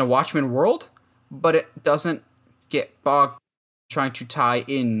exists in a Watchmen world, but it doesn't get bogged trying to tie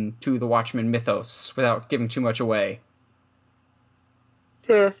into the Watchmen mythos without giving too much away.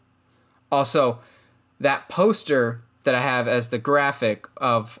 Yeah. Also, that poster that I have as the graphic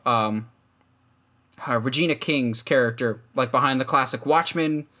of Regina King's character, like behind the classic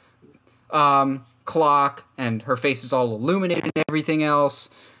Watchmen clock, and her face is all illuminated and everything else,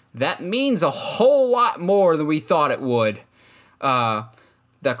 that means a whole lot more than we thought it would.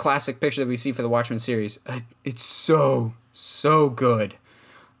 The classic picture that we see for the Watchmen series, it's so good.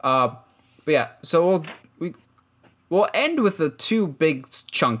 But yeah, so we'll end with the two big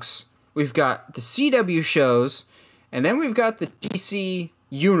chunks. We've got the CW shows, and then we've got the DC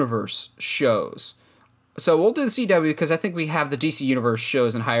Universe shows. So we'll do the CW because I think we have the DC Universe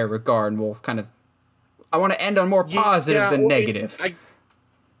shows in higher regard, and we'll kind of... I want to end on more positive than negative.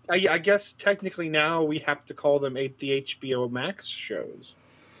 I guess technically now we have to call them the HBO Max shows.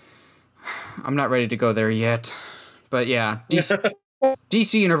 I'm not ready to go there yet. But yeah,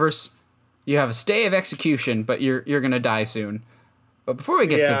 DC Universe, you have a stay of execution, but you're going to die soon. But before we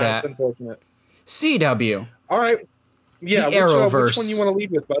get to that, unfortunate. CW. All right. Yeah, the Arrowverse. Which one you want to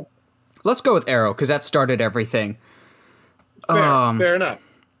lead with, bud? Let's go with Arrow, because that started everything. Fair enough.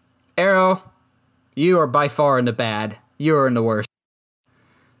 Arrow, you are by far in the bad. You are in the worst.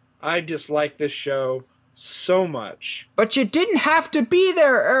 I dislike this show so much. But you didn't have to be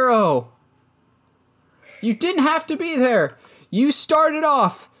there, Arrow. You didn't have to be there. You started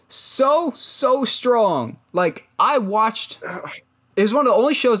off so strong. Like, I watched... It was one of the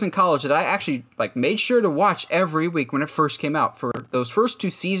only shows in college that I actually made sure to watch every week when it first came out. For those first 2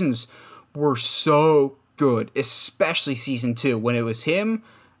 seasons were so good, especially season 2 when it was him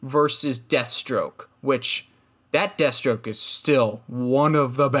versus Deathstroke, which that Deathstroke is still one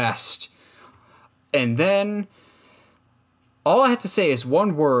of the best. And then all I had to say is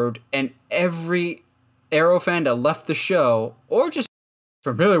one word, and every Arrow fan that left the show or just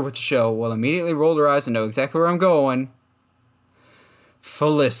familiar with the show will immediately roll their eyes and know exactly where I'm going.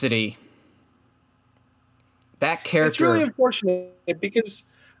 Felicity. That character. It's really unfortunate because,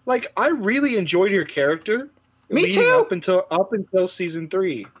 I really enjoyed her character. Me too. Up until season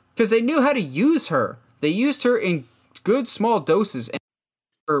 3. Because they knew how to use her. They used her in good small doses and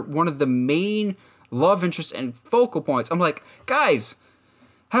her one of the main love interests and focal points. I'm like, guys,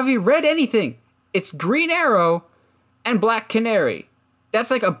 have you read anything? It's Green Arrow and Black Canary. That's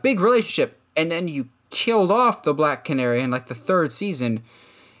a big relationship. And then you killed off the Black Canary in the 3rd season,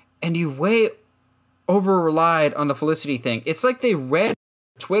 and you way over relied on the Felicity thing. It's like they read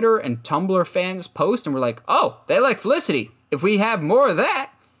Twitter and Tumblr fans' post and were like, oh, they like Felicity. If we have more of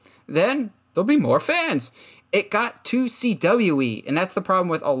that, then there'll be more fans. It got too CW-y, and that's the problem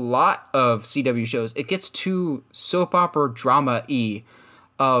with a lot of CW shows. It gets too soap opera drama-y.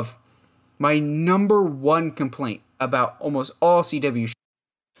 Of my number one complaint about almost all CW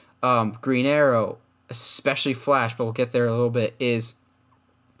shows, Green Arrow, especially Flash, but we'll get there a little bit, is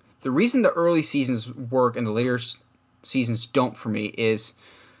the reason the early seasons work and the later seasons don't for me is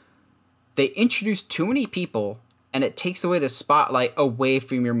they introduce too many people and it takes away the spotlight away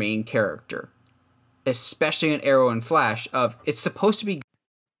from your main character. Especially in Arrow and Flash, of it's supposed to be...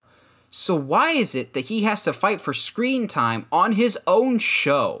 So why is it that he has to fight for screen time on his own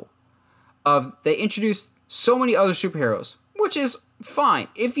show? They introduced so many other superheroes, which is fine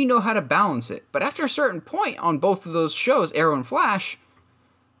if you know how to balance it. But after a certain point on both of those shows, Arrow and Flash,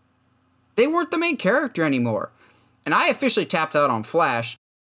 they weren't the main character anymore. And I officially tapped out on Flash.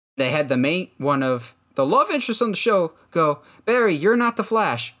 They had the main one of the love interest on the show go, Barry, you're not the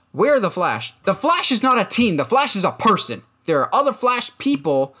Flash. We're the Flash. The Flash is not a team. The Flash is a person. There are other Flash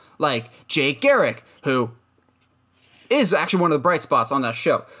people like Jay Garrick, who is actually one of the bright spots on that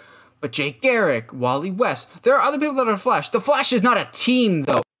show. But Jay Garrick, Wally West, there are other people that are Flash. The Flash is not a team,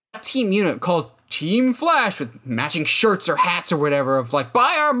 though. A team unit called Team Flash with matching shirts or hats or whatever of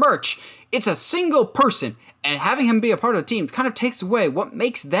buy our merch. It's a single person, and having him be a part of the team kind of takes away what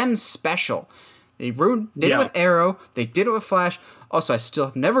makes them special. They did it with Arrow. They did it with Flash. Also, I still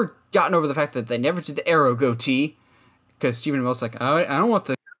have never gotten over the fact that they never did the Arrow goatee. Because Stephen Amell's like, I don't want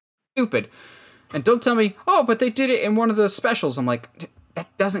the stupid. And don't tell me, oh, but they did it in one of the specials. I'm like, that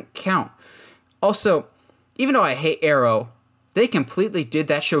doesn't count. Also, even though I hate Arrow, they completely did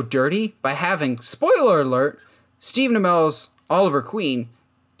that show dirty by having, spoiler alert, Stephen Amell's Oliver Queen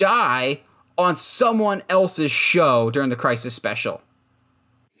die on someone else's show during the Crisis special.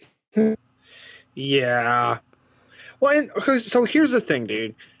 Yeah. Well, so here's the thing,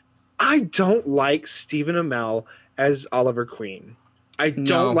 dude. I don't like Stephen Amell as Oliver Queen. I don't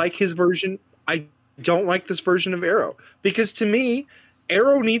No. like his version. I don't like this version of Arrow because to me,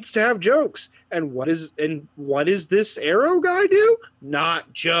 Arrow needs to have jokes. And what is this Arrow guy do?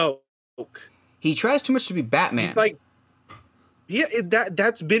 Not joke. He tries too much to be Batman. He's like, yeah,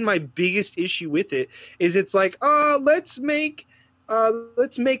 that's been my biggest issue with it. Is it's like, oh, let's make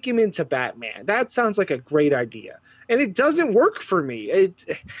him into Batman. That sounds like a great idea, and it doesn't work for me.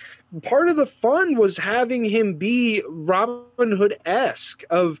 Part of the fun was having him be Robin Hood-esque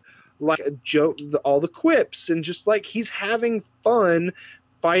of like a joke, all the quips, and just like he's having fun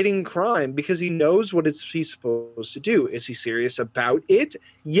fighting crime because he knows what he's supposed to do. Is he serious about it?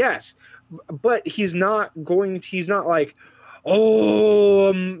 Yes, but he's not like,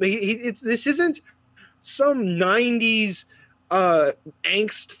 oh, this isn't some 90s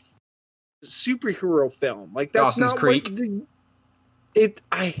angst superhero film. Like that's Dawson's not Creek.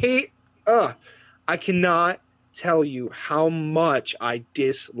 I cannot tell you how much I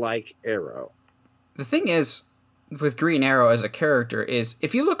dislike Arrow. The thing is, with Green Arrow as a character is,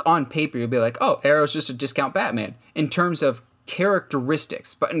 if you look on paper, you'll be like, oh, Arrow's just a discount Batman in terms of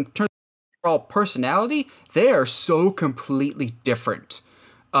characteristics. But in terms of overall personality, they are so completely different.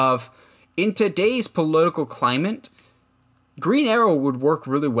 In today's political climate, Green Arrow would work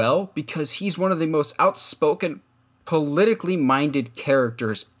really well because he's one of the most outspoken, politically minded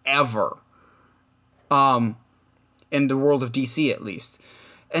characters ever. In the world of DC, at least.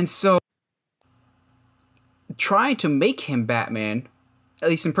 And so, trying to make him Batman, at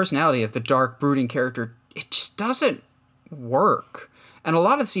least in personality, of the dark, brooding character, it just doesn't work. And a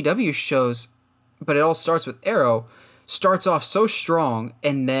lot of CW shows, but it all starts with Arrow, starts off so strong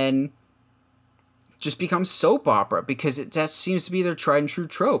and then just becomes soap opera because that seems to be their tried and true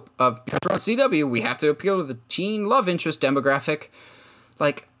trope of, because we're on CW, we have to appeal to the teen love interest demographic.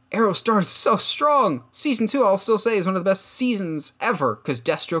 Like, Arrow started so strong. Season 2, I'll still say, is one of the best seasons ever because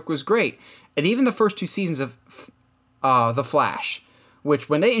Deathstroke was great. And even the first 2 seasons of The Flash, which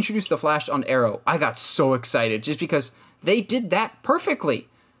when they introduced The Flash on Arrow, I got so excited just because they did that perfectly.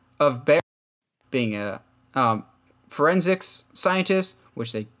 Of Barry being a forensics scientist,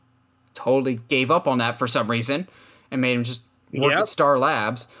 which they totally gave up on that for some reason and made him just work at Star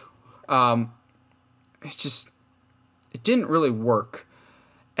Labs. It didn't really work.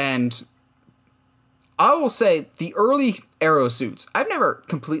 And I will say the early Arrow suits, I've never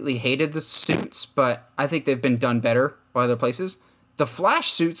completely hated the suits, but I think they've been done better by other places. The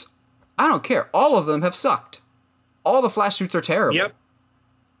Flash suits, I don't care. All of them have sucked. All the Flash suits are terrible. Yep.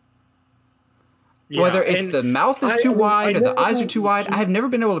 Yeah, whether it's the mouth is too wide or the eyes are too wide, I have never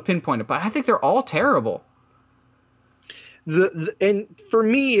been able to pinpoint it, but I think they're all terrible. And for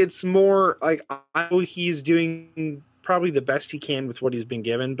me, it's more like I know he's doing probably the best he can with what he's been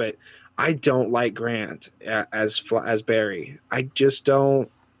given, but I don't like Grant as Barry. I just don't.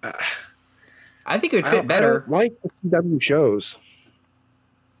 I think it would fit better. Like the CW shows.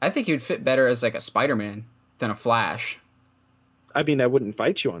 I think he would fit better as like a Spider-Man than a Flash. I mean, I wouldn't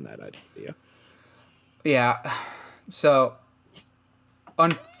fight you on that idea. Yeah. So,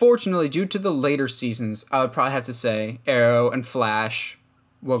 unfortunately, due to the later seasons, I would probably have to say Arrow and Flash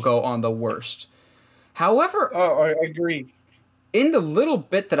will go on the worst. However, I agree. In the little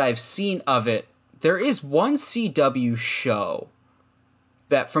bit that I've seen of it, there is one CW show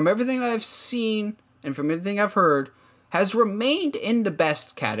that, from everything I've seen and from everything I've heard, has remained in the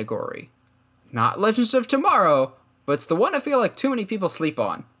best category. Not Legends of Tomorrow, but it's the one I feel like too many people sleep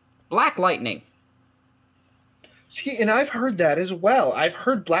on. Black Lightning. See, and I've heard that as well. I've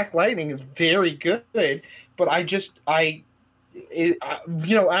heard Black Lightning is very good, but after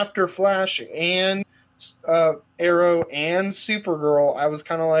Flash and Arrow and Supergirl, I was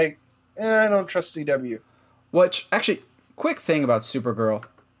kind of like, I don't trust CW. Which, actually, quick thing about Supergirl.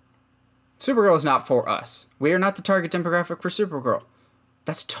 Supergirl is not for us. We are not the target demographic for Supergirl.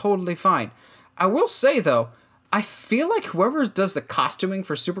 That's totally fine. I will say, though, I feel like whoever does the costuming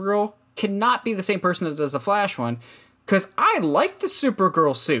for Supergirl cannot be the same person that does the Flash one, because I like the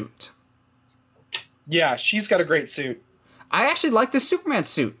Supergirl suit. Yeah, she's got a great suit. I actually like the Superman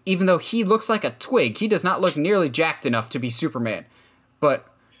suit, even though he looks like a twig. He does not look nearly jacked enough to be Superman. But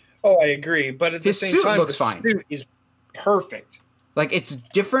I agree. But at the same time, looks the fine. Suit is perfect. Like, it's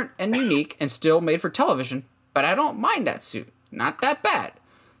different and unique and still made for television, but I don't mind that suit. Not that bad.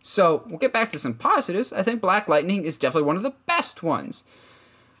 So, we'll get back to some positives. I think Black Lightning is definitely one of the best ones.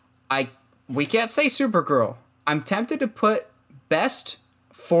 We can't say Supergirl. I'm tempted to put best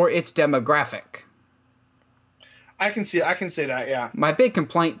for its demographic. I can say that, yeah. My big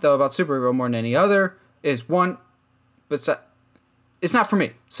complaint, though, about Supergirl more than any other is one, but it's not for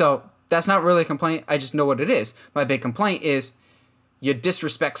me. So that's not really a complaint. I just know what it is. My big complaint is you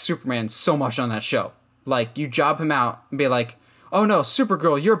disrespect Superman so much on that show. Like, you job him out and be like, oh no,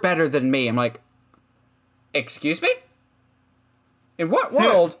 Supergirl, you're better than me. I'm like, excuse me? In what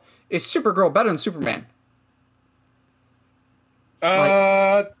world is Supergirl better than Superman?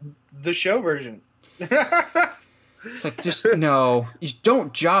 The show version. It's like, just no. You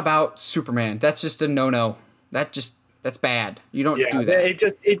don't job out Superman. That's just a no-no. That's bad. You don't do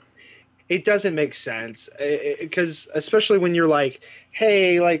that. It doesn't make sense. Because especially when you're like,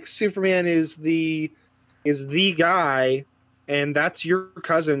 hey, like Superman is the guy, and that's your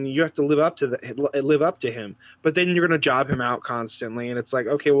cousin. You have to live up to him. But then you're gonna job him out constantly, and it's like,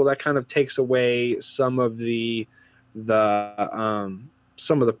 okay, well that kind of takes away some of the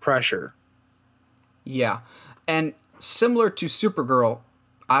pressure. Yeah. And similar to Supergirl,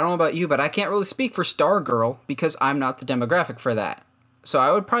 I don't know about you, but I can't really speak for Stargirl because I'm not the demographic for that. So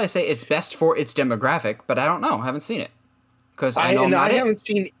I would probably say it's best for its demographic, but I don't know. I haven't seen it. Because I haven't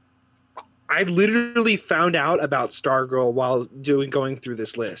seen. I literally found out about Stargirl while going through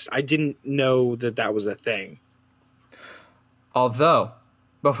this list. I didn't know that was a thing. Although,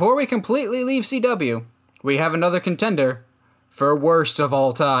 before we completely leave CW, we have another contender for worst of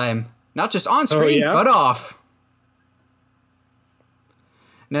all time. Not just on screen, but off.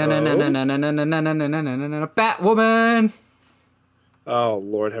 Batwoman. Oh,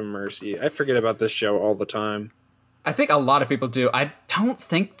 Lord have mercy. I forget about this show all the time. I think a lot of people do. I don't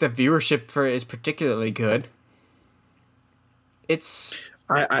think the viewership for it is particularly good. It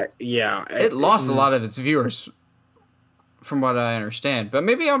lost a lot of its viewers from what I understand. But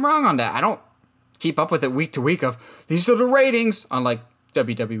maybe I'm wrong on that. I don't keep up with it week to week of these are the ratings, unlike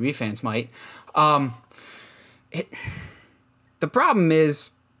WWE fans might. The problem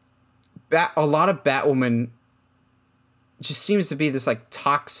is a lot of Batwoman just seems to be this like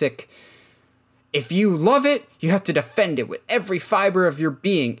toxic, if you love it, you have to defend it with every fiber of your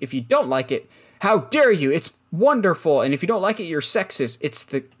being. If you don't like it, how dare you? It's wonderful. And if you don't like it, you're sexist. It's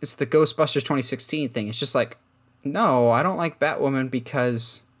the Ghostbusters 2016 thing. It's just like, no, I don't like Batwoman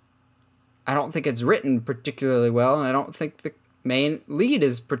because I don't think it's written particularly well, and I don't think the main lead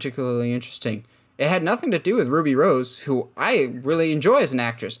is particularly interesting. It had nothing to do with Ruby Rose, who I really enjoy as an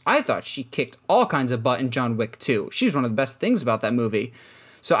actress. I thought she kicked all kinds of butt in John Wick 2. She was one of the best things about that movie.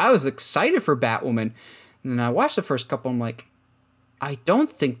 So I was excited for Batwoman. And then I watched the first couple, I'm like, I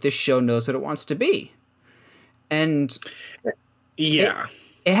don't think this show knows what it wants to be. And yeah,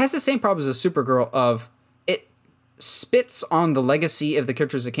 it has the same problems as Supergirl of it spits on the legacy of the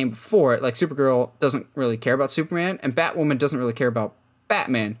characters that came before it. Like Supergirl doesn't really care about Superman, and Batwoman doesn't really care about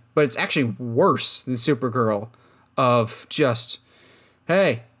Batman, but it's actually worse than Supergirl of just,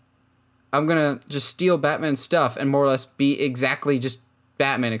 hey, I'm gonna just steal Batman's stuff and more or less be exactly just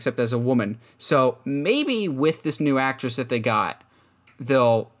Batman except as a woman. So maybe with this new actress that they got,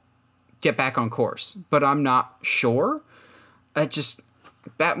 they'll get back on course, but I'm not sure.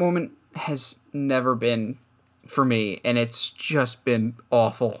 Batwoman has never been for me, and it's just been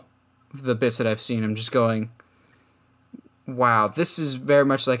awful. The bits that I've seen, I'm just going, wow, this is very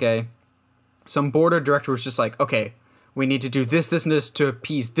much like some board or director was just like, okay, we need to do this, and this to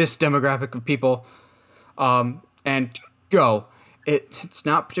appease this demographic of people, and go. It's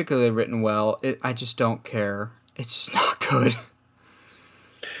not particularly written well. I just don't care. It's just not good.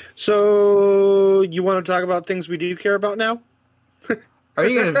 So you want to talk about things we do care about now? Are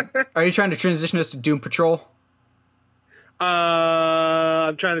you trying to transition us to Doom Patrol?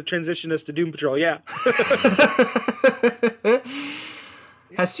 I'm trying to transition us to Doom Patrol, yeah.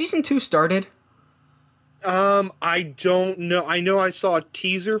 Has season 2 started? I don't know. I know I saw a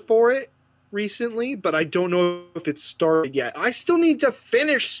teaser for it recently, but I don't know if it's started yet. I still need to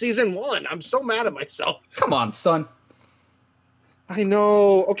finish season 1. I'm so mad at myself. Come on, son. I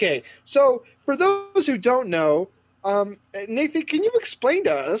know. Okay, so for those who don't know, Nathan, can you explain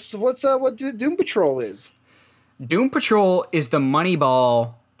to us what Doom Patrol is? Doom Patrol is the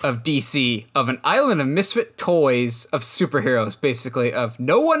Moneyball of DC, of an island of misfit toys of superheroes, basically, of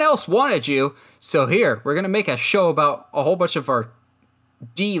no one else wanted you, so here, we're going to make a show about a whole bunch of our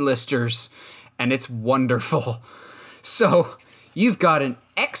D-listers, and it's wonderful. So, you've got an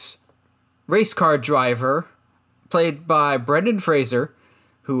ex-race car driver, played by Brendan Fraser,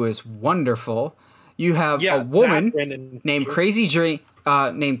 who is wonderful. You have a woman named Crazy Jane,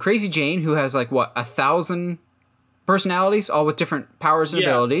 who has, 1,000 personalities, all with different powers and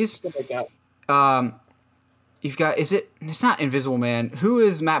abilities. Stuff like that. You've got, it's not Invisible Man. Who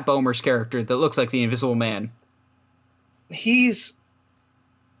is Matt Bomer's character that looks like the Invisible Man? he's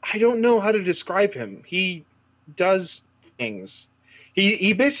I don't know how to describe him. He does things.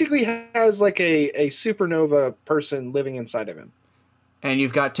 He basically has like a supernova person living inside of him. And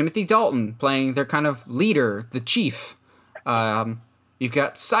you've got Timothy Dalton playing their kind of leader, the chief. You've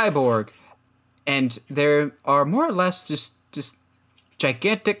got Cyborg, and there are more or less just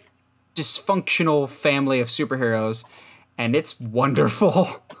gigantic, dysfunctional family of superheroes, and it's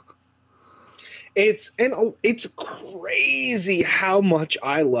wonderful. It's crazy how much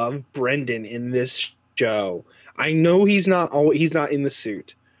I love Brendan in this show. I know he's not in the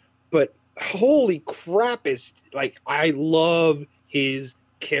suit, but holy crap, I love his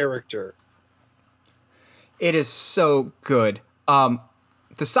character. It is so good. The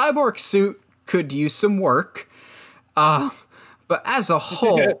Cyborg suit could use some work, but as a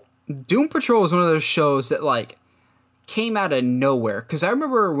whole, Doom Patrol is one of those shows that like came out of nowhere. Because I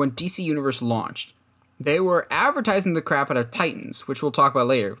remember when DC Universe launched, they were advertising the crap out of Titans, which we'll talk about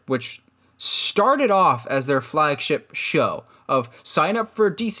later, which started off as their flagship show of sign up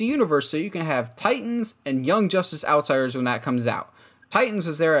for DC Universe so you can have Titans and Young Justice Outsiders when that comes out. Titans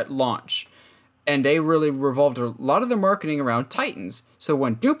was there at launch, and they really revolved a lot of their marketing around Titans. So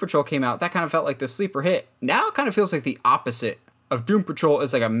when Doom Patrol came out, that kind of felt like the sleeper hit. Now it kind of feels like the opposite of Doom Patrol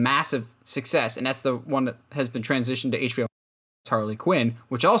is like a massive success, and that's the one that has been transitioned to HBO. Harley Quinn,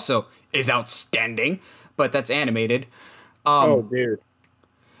 which also is outstanding, but that's animated. Oh, dude.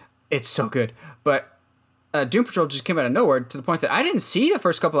 It's so good. But Doom Patrol just came out of nowhere to the point that I didn't see the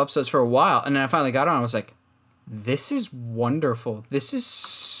first couple episodes for a while, and then I finally got on and I was like, this is wonderful. This is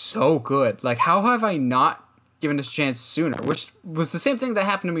so good. Like, how have I not given this a chance sooner? Which was the same thing that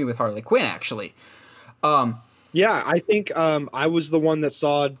happened to me with Harley Quinn, actually. Yeah, I think I was the one that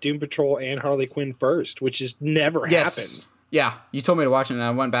saw Doom Patrol and Harley Quinn first, which has never happened. Yeah, you told me to watch it, and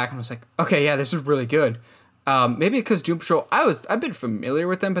I went back and was like, okay, yeah, this is really good. Maybe because Doom Patrol, I've been familiar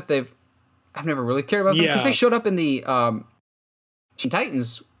with them, but I've never really cared about them because they showed up in the Teen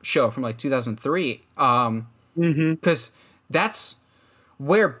Titans show from like 2003. Because that's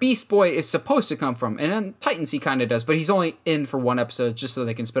where Beast Boy is supposed to come from, and then Titans he kind of does, but he's only in for one episode just so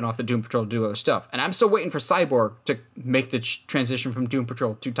they can spin off the Doom Patrol to do other stuff. And I'm still waiting for Cyborg to make the transition from Doom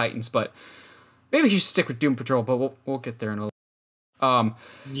Patrol to Titans, but maybe he should stick with Doom Patrol. But we'll get there in a little.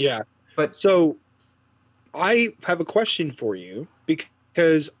 Yeah, but so I have a question for you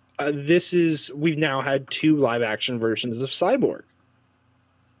because we've now had 2 live action versions of Cyborg.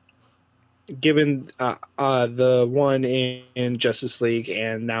 Given the one in Justice League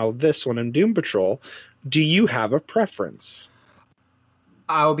and now this one in Doom Patrol, do you have a preference?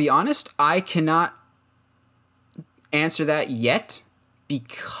 I'll be honest, I cannot answer that yet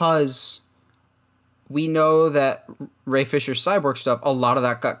because we know that Ray Fisher's Cyborg stuff, a lot of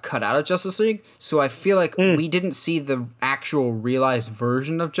that got cut out of Justice League, so I feel like we didn't see the actual realized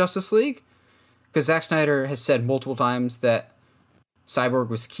version of Justice League, because Zack Snyder has said multiple times that Cyborg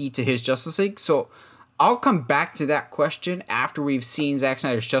was key to his Justice League. So I'll come back to that question after we've seen Zack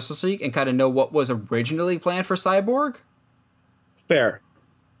Snyder's Justice League and kind of know what was originally planned for Cyborg. Fair.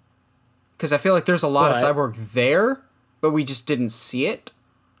 Because I feel like there's a lot of Cyborg there, but we just didn't see it.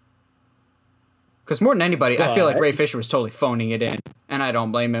 Because more than anybody, I feel like Ray Fisher was totally phoning it in, and I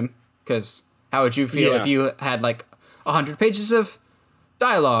don't blame him. Because how would you feel if you had like 100 pages of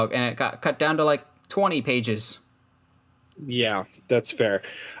dialogue and it got cut down to like 20 pages? Yeah, that's fair.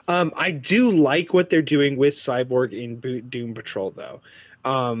 I do like what they're doing with Cyborg in Doom Patrol, though.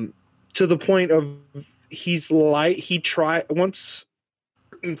 To the point of once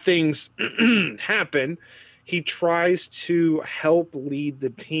certain things happen, he tries to help lead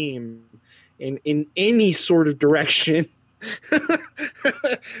the team in any sort of direction.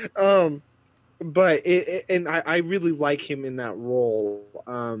 But I really like him in that role.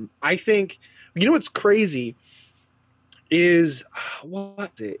 I think, what's crazy is,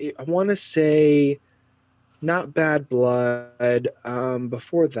 what's it? I want to say not Bad Blood.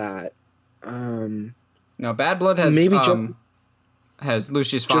 Before that, no, Bad Blood has has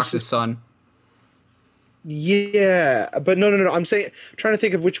Lucius Fox's son. Yeah, but no. I'm trying to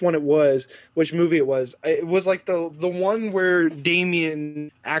think of which movie it was. It was like the one where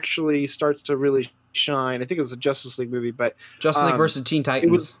Damian actually starts to really shine. I think it was a Justice League movie, but Justice League versus Teen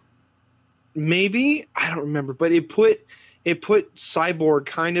Titans. Maybe, I don't remember, but it put Cyborg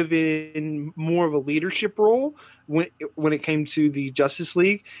kind of in more of a leadership role when it came to the Justice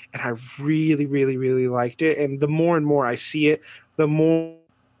League, and I really, really, really liked it. And the more and more I see it, the more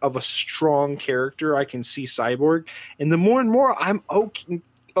of a strong character I can see Cyborg, and the more and more I'm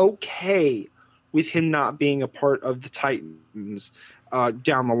okay with him not being a part of the Titans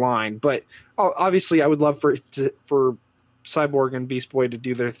down the line. But obviously, I would love for Cyborg and Beast Boy to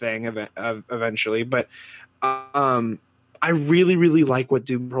do their thing eventually. But I really, really like what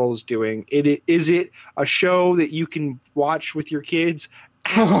Doom Patrol is doing. Is it a show that you can watch with your kids?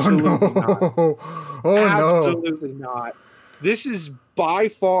 Absolutely not. Absolutely not. This is by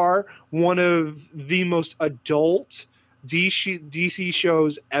far one of the most adult DC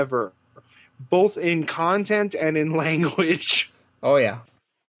shows ever, both in content and in language. Oh, yeah.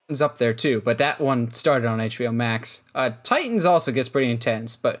 It's up there, too, but that one started on HBO Max. Titans also gets pretty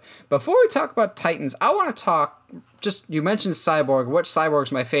intense, but before we talk about Titans, I want to talk, you mentioned Cyborg. Which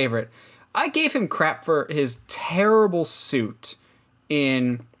Cyborg's my favorite? I gave him crap for his terrible suit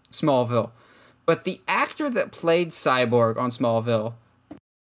in Smallville. But the actor that played Cyborg on Smallville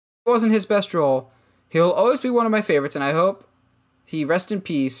wasn't his best role. He'll always be one of my favorites, and I hope he rest in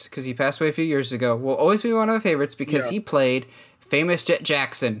peace, because he passed away a few years ago. Will always be one of my favorites because he played Famous Jet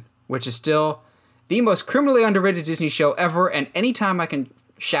Jackson, which is still the most criminally underrated Disney show ever, and anytime I can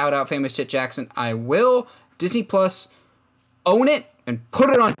shout out Famous Jet Jackson, I will. Disney Plus, own it, and put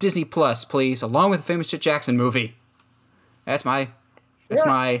it on Disney Plus, please, along with the Famous Jet Jackson movie. That's my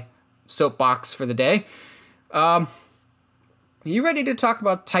soapbox for the day. You ready to talk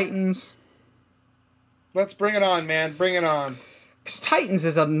about Titans? Let's bring it on, man. Bring it on. Because Titans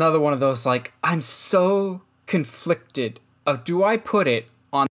is another one of those, like, I'm so conflicted of do I put it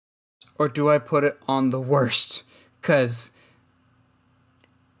on or do I put it on the worst? Because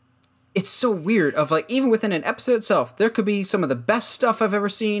it's so weird of, like, even within an episode itself, there could be some of the best stuff I've ever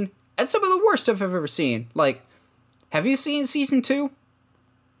seen and some of the worst stuff I've ever seen. Like, have you seen season 2?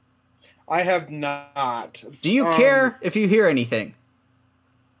 I have not. Do you care if you hear anything?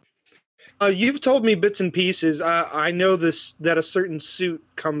 You've told me bits and pieces. I know that a certain suit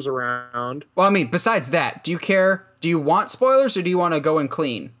comes around. Well, I mean, besides that, do you care? Do you want spoilers or do you want to go in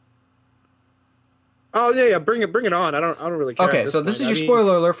clean? Oh yeah, bring it on. I don't really care. Okay, so this is your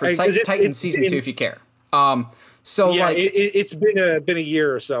spoiler alert for Titans season 2 if you care. It's been a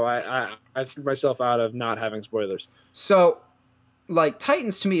year or so. I threw myself out of not having spoilers. So, like,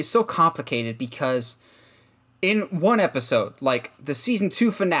 Titans to me is so complicated because in one episode, like the season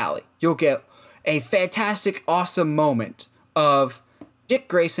 2 finale, you'll get a fantastic, awesome moment of Dick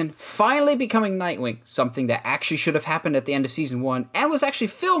Grayson finally becoming Nightwing, something that actually should have happened at the end of season 1 and was actually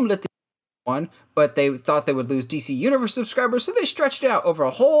filmed at the end of 1, but they thought they would lose DC Universe subscribers, so they stretched it out over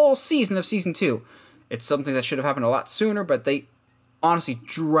a whole season of season 2. It's something that should have happened a lot sooner, but they honestly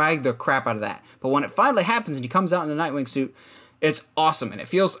dragged the crap out of that. But when it finally happens and he comes out in the Nightwing suit, it's awesome, and it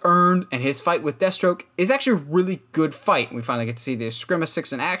feels earned, and his fight with Deathstroke is actually a really good fight. We finally get to see the Eskrima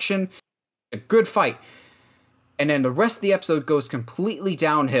 6 in action. A good fight. And then the rest of the episode goes completely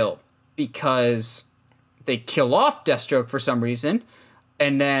downhill because they kill off Deathstroke for some reason,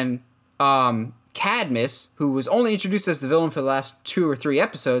 and then Cadmus, who was only introduced as the villain for the last 2 or 3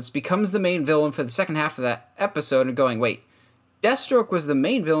 episodes, becomes the main villain for the second half of that episode, and going, wait, Deathstroke was the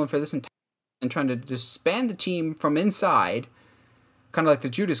main villain for this entire and trying to disband the team from inside, kind of like the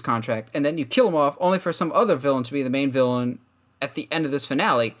Judas Contract, and then you kill him off only for some other villain to be the main villain at the end of this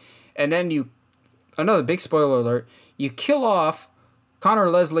finale. And then another big spoiler alert, you kill off Connor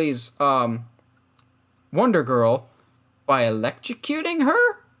Leslie's Wonder Girl by electrocuting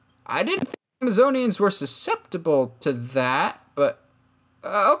her? I didn't think Amazonians were susceptible to that, but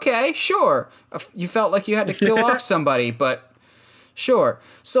okay, sure. You felt like you had to kill off somebody, but sure.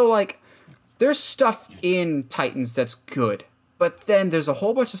 So, like, there's stuff in Titans that's good. But then there's a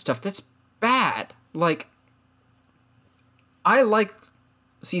whole bunch of stuff that's bad. Like, I like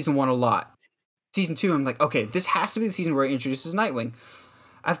season 1 a lot. Season 2, I'm like, okay, this has to be the season where he introduces Nightwing.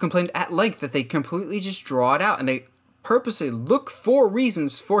 I've complained at length that they completely just draw it out, and they purposely look for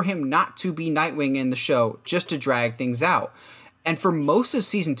reasons for him not to be Nightwing in the show, just to drag things out. And for most of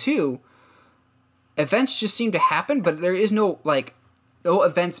season 2, events just seem to happen, but there is no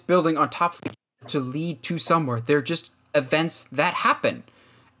events building on top of it to lead to somewhere. They're just events that happen,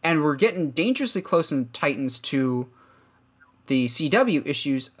 and we're getting dangerously close in Titans to the CW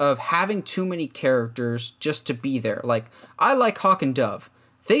issues of having too many characters just to be there. Like, I like Hawk and Dove.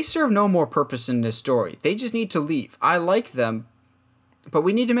 They serve no more purpose in this story. They just need to leave. I like them, but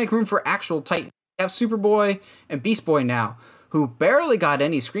we need to make room for actual Titans. We have Superboy and Beast Boy now, who barely got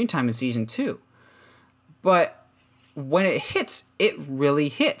any screen time in season 2. But when it hits, it really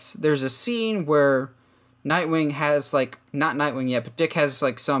hits. There's a scene where Nightwing has, like, not Nightwing yet, but Dick has,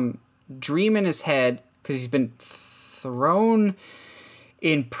 like, some dream in his head because he's been thrown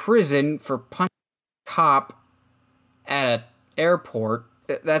in prison for punching a cop at an airport.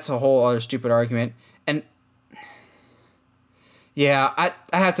 That's a whole other stupid argument. And yeah, I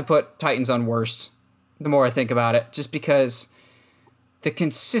have to put Titans on worst the more I think about it, just because the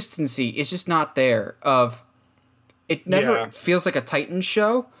consistency is just not there. It never feels like a Titans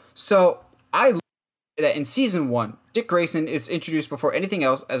show. So I love that in season 1, Dick Grayson is introduced before anything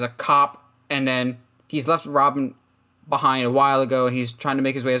else as a cop, and then he's left Robin behind a while ago, and he's trying to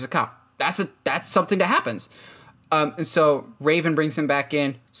make his way as a cop. That's something that happens. And so Raven brings him back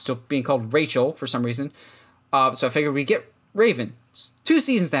in, still being called Rachel for some reason. So I figured we get Raven. 2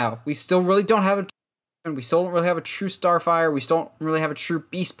 seasons now. We still really don't have we still don't really have a true Starfire. We still don't really have a true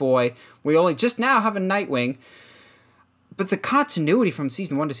Beast Boy. We only just now have a Nightwing. But the continuity from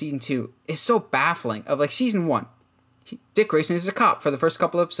season 1 to season 2 is so baffling. Of like season 1, Dick Grayson is a cop for the first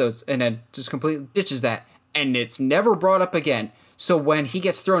couple episodes, and then just completely ditches that, and it's never brought up again. So when he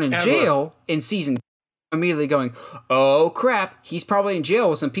gets thrown in jail in season 2, immediately going, oh crap, he's probably in jail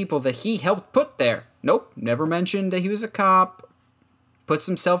with some people that he helped put there. Nope, never mentioned that he was a cop. Puts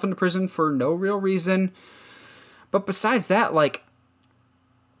himself into prison for no real reason. But besides that, like,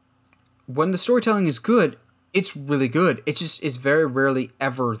 when the storytelling is good, it's really good. It just is very rarely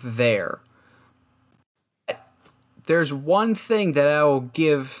ever there. There's one thing that I will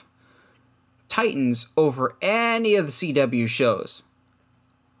give Titans over any of the CW shows.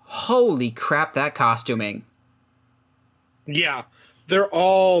 Holy crap, that costuming. Yeah, they're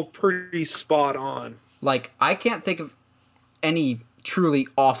all pretty spot on. Like, I can't think of any truly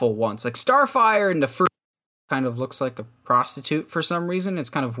awful ones. Like, Starfire in the first kind of looks like a prostitute for some reason. It's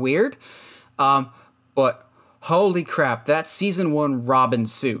kind of weird. But holy crap, that season 1 Robin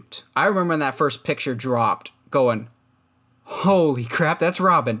suit. I remember when that first picture dropped going, holy crap, that's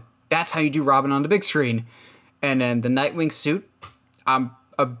Robin. That's how you do Robin on the big screen. And then the Nightwing suit, I'm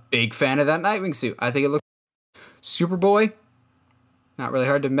a big fan of that Nightwing suit. I think it looks Superboy. Not really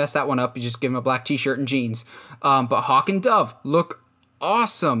hard to mess that one up. You just give him a black t-shirt and jeans. But Hawk and Dove look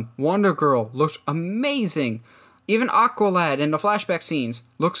awesome. Wonder Girl looks amazing. Even Aqualad in the flashback scenes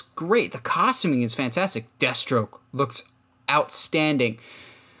looks great. The costuming is fantastic. Deathstroke looks outstanding.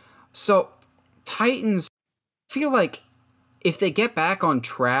 So Titans, I feel like if they get back on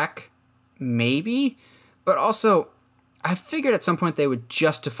track, maybe. But also, I figured at some point they would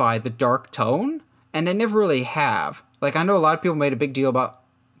justify the dark tone, and they never really have. Like, I know a lot of people made a big deal about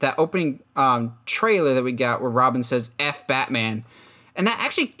that opening trailer that we got where Robin says, F Batman. And that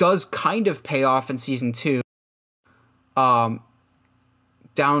actually does kind of pay off in season 2. Down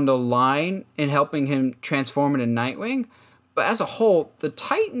the line in helping him transform into Nightwing. But as a whole, the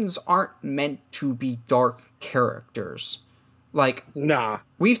Titans aren't meant to be dark characters. Like, nah.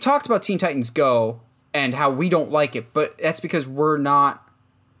 We've talked about Teen Titans Go and how we don't like it, but that's because we're not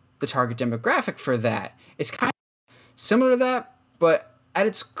the target demographic for that. It's kind of similar to that, but at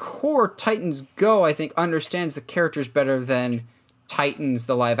its core, Titans Go, I think, understands the characters better than Titans,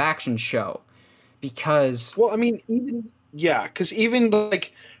 the live action show. Because... Well, I mean, because even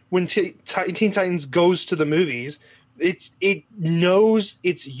like when Teen Titans goes to the movies, it knows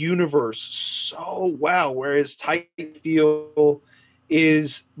its universe so well, whereas Titanfall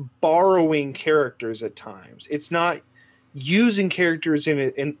is borrowing characters at times. It's not using characters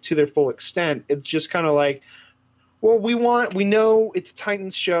to their full extent. It's just kind of like, well, we know it's a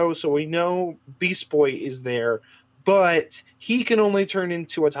Titans show, so we know Beast Boy is there, but he can only turn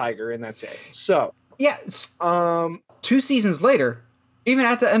into a tiger, and that's it. So yeah, 2 seasons later, even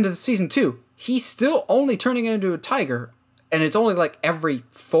at the end of season 2, he's still only turning into a tiger, and it's only like every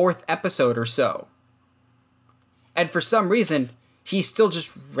 4th episode or so. And for some reason, he's still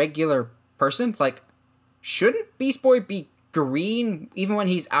just regular person. Like, shouldn't Beast Boy be green even when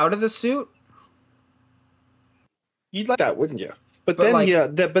he's out of the suit? You'd like that, wouldn't you? But then, like,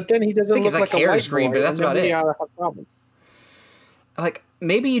 but then he doesn't look like a hair is green, but that's about it. Like,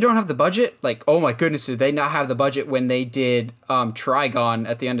 maybe you don't have the budget. Like, oh my goodness, did they not have the budget when they did Trigon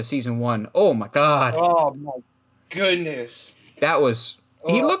at the end of season 1? Oh my god. Oh my goodness. That was...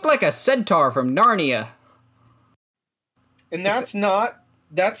 He looked like a centaur from Narnia. And that's not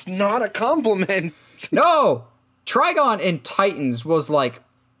a compliment. No! Trigon in Titans was like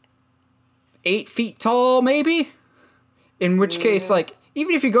 8 feet tall, maybe? In which case, like,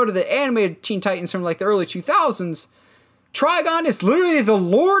 even if you go to the animated Teen Titans from like the early 2000s, Trigon is literally the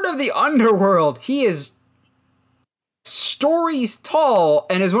lord of the underworld. He is stories tall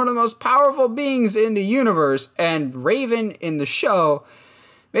and is one of the most powerful beings in the universe. And Raven in the show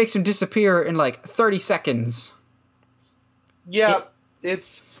makes him disappear in like 30 seconds. Yeah,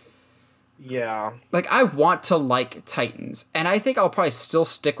 yeah. Like, I want to like Titans, and I think I'll probably still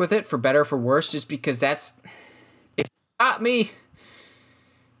stick with it for better or for worse, just because it got me.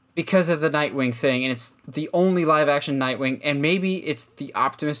 because of the Nightwing thing, and it's the only live action Nightwing, and maybe it's the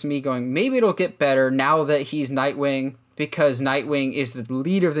optimist in me going, maybe it'll get better now that he's Nightwing, because Nightwing is the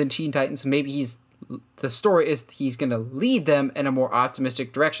leader of the Teen Titans. Maybe the story is he's going to lead them in a more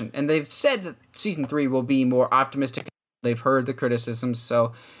optimistic direction. And they've said that season 3 will be more optimistic. They've heard the criticisms,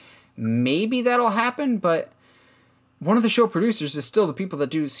 so maybe that'll happen, but one of the show producers is still the people that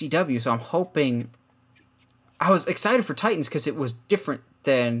do CW, so I'm hoping... I was excited for Titans because it was different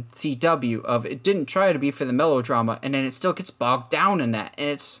than CW. It didn't try to be for the melodrama, and then it still gets bogged down in that.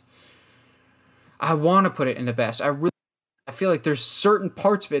 And I want to put it in the best. I feel like there's certain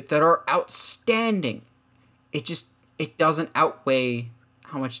parts of it that are outstanding. It doesn't outweigh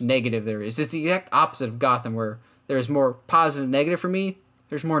how much negative there is. It's the exact opposite of Gotham, where there's more positive and negative for me.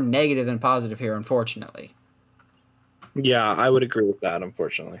 There's more negative than positive here, unfortunately. Yeah, I would agree with that,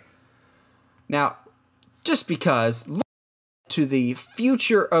 unfortunately. Now, just because, look to the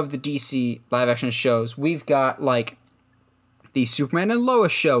future of the DC live-action shows, we've got, like, the Superman and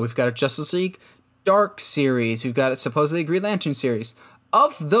Lois show. We've got a Justice League Dark series. We've got a supposedly Green Lantern series.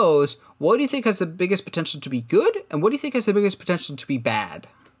 Of those, what do you think has the biggest potential to be good, and what do you think has the biggest potential to be bad?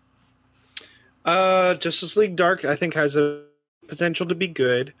 Justice League Dark, I think, has a potential to be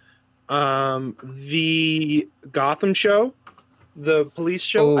good. The Gotham show, the police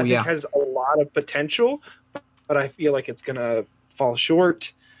show, I think has a lot of potential, but I feel like it's gonna fall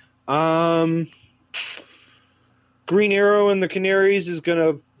short. Green Arrow and the Canaries is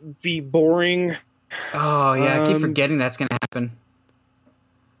gonna be boring. Oh yeah, I keep forgetting that's gonna happen.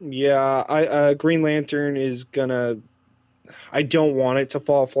 Yeah, Green Lantern is gonna... I don't want it to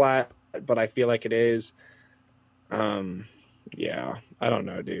fall flat, but I feel like it is. Yeah, I don't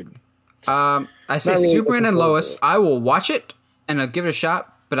know, dude. I say really Superman and Lois. I will watch it and I'll give it a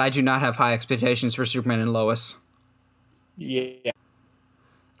shot, but I do not have high expectations for Superman and Lois. Yeah.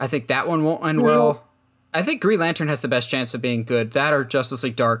 I think that one won't end well. I think Green Lantern has the best chance of being good. That or Justice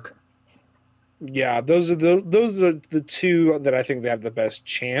League Dark. Yeah, those are the two that I think they have the best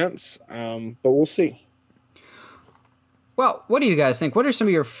chance. But we'll see. Well, what do you guys think? What are some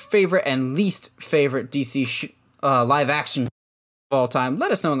of your favorite and least favorite DC live action of all time?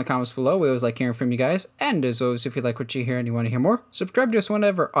 Let us know in the comments below. We always like hearing from you guys. And as always, if you like what you hear and you want to hear more, subscribe to us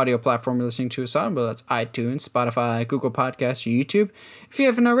whatever audio platform you're listening to us on, whether that's iTunes, Spotify, Google Podcasts, or YouTube. If you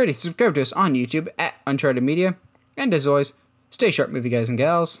haven't already, subscribe to us on YouTube at Uncharted Media. And as always, stay sharp, movie guys and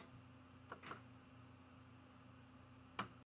gals.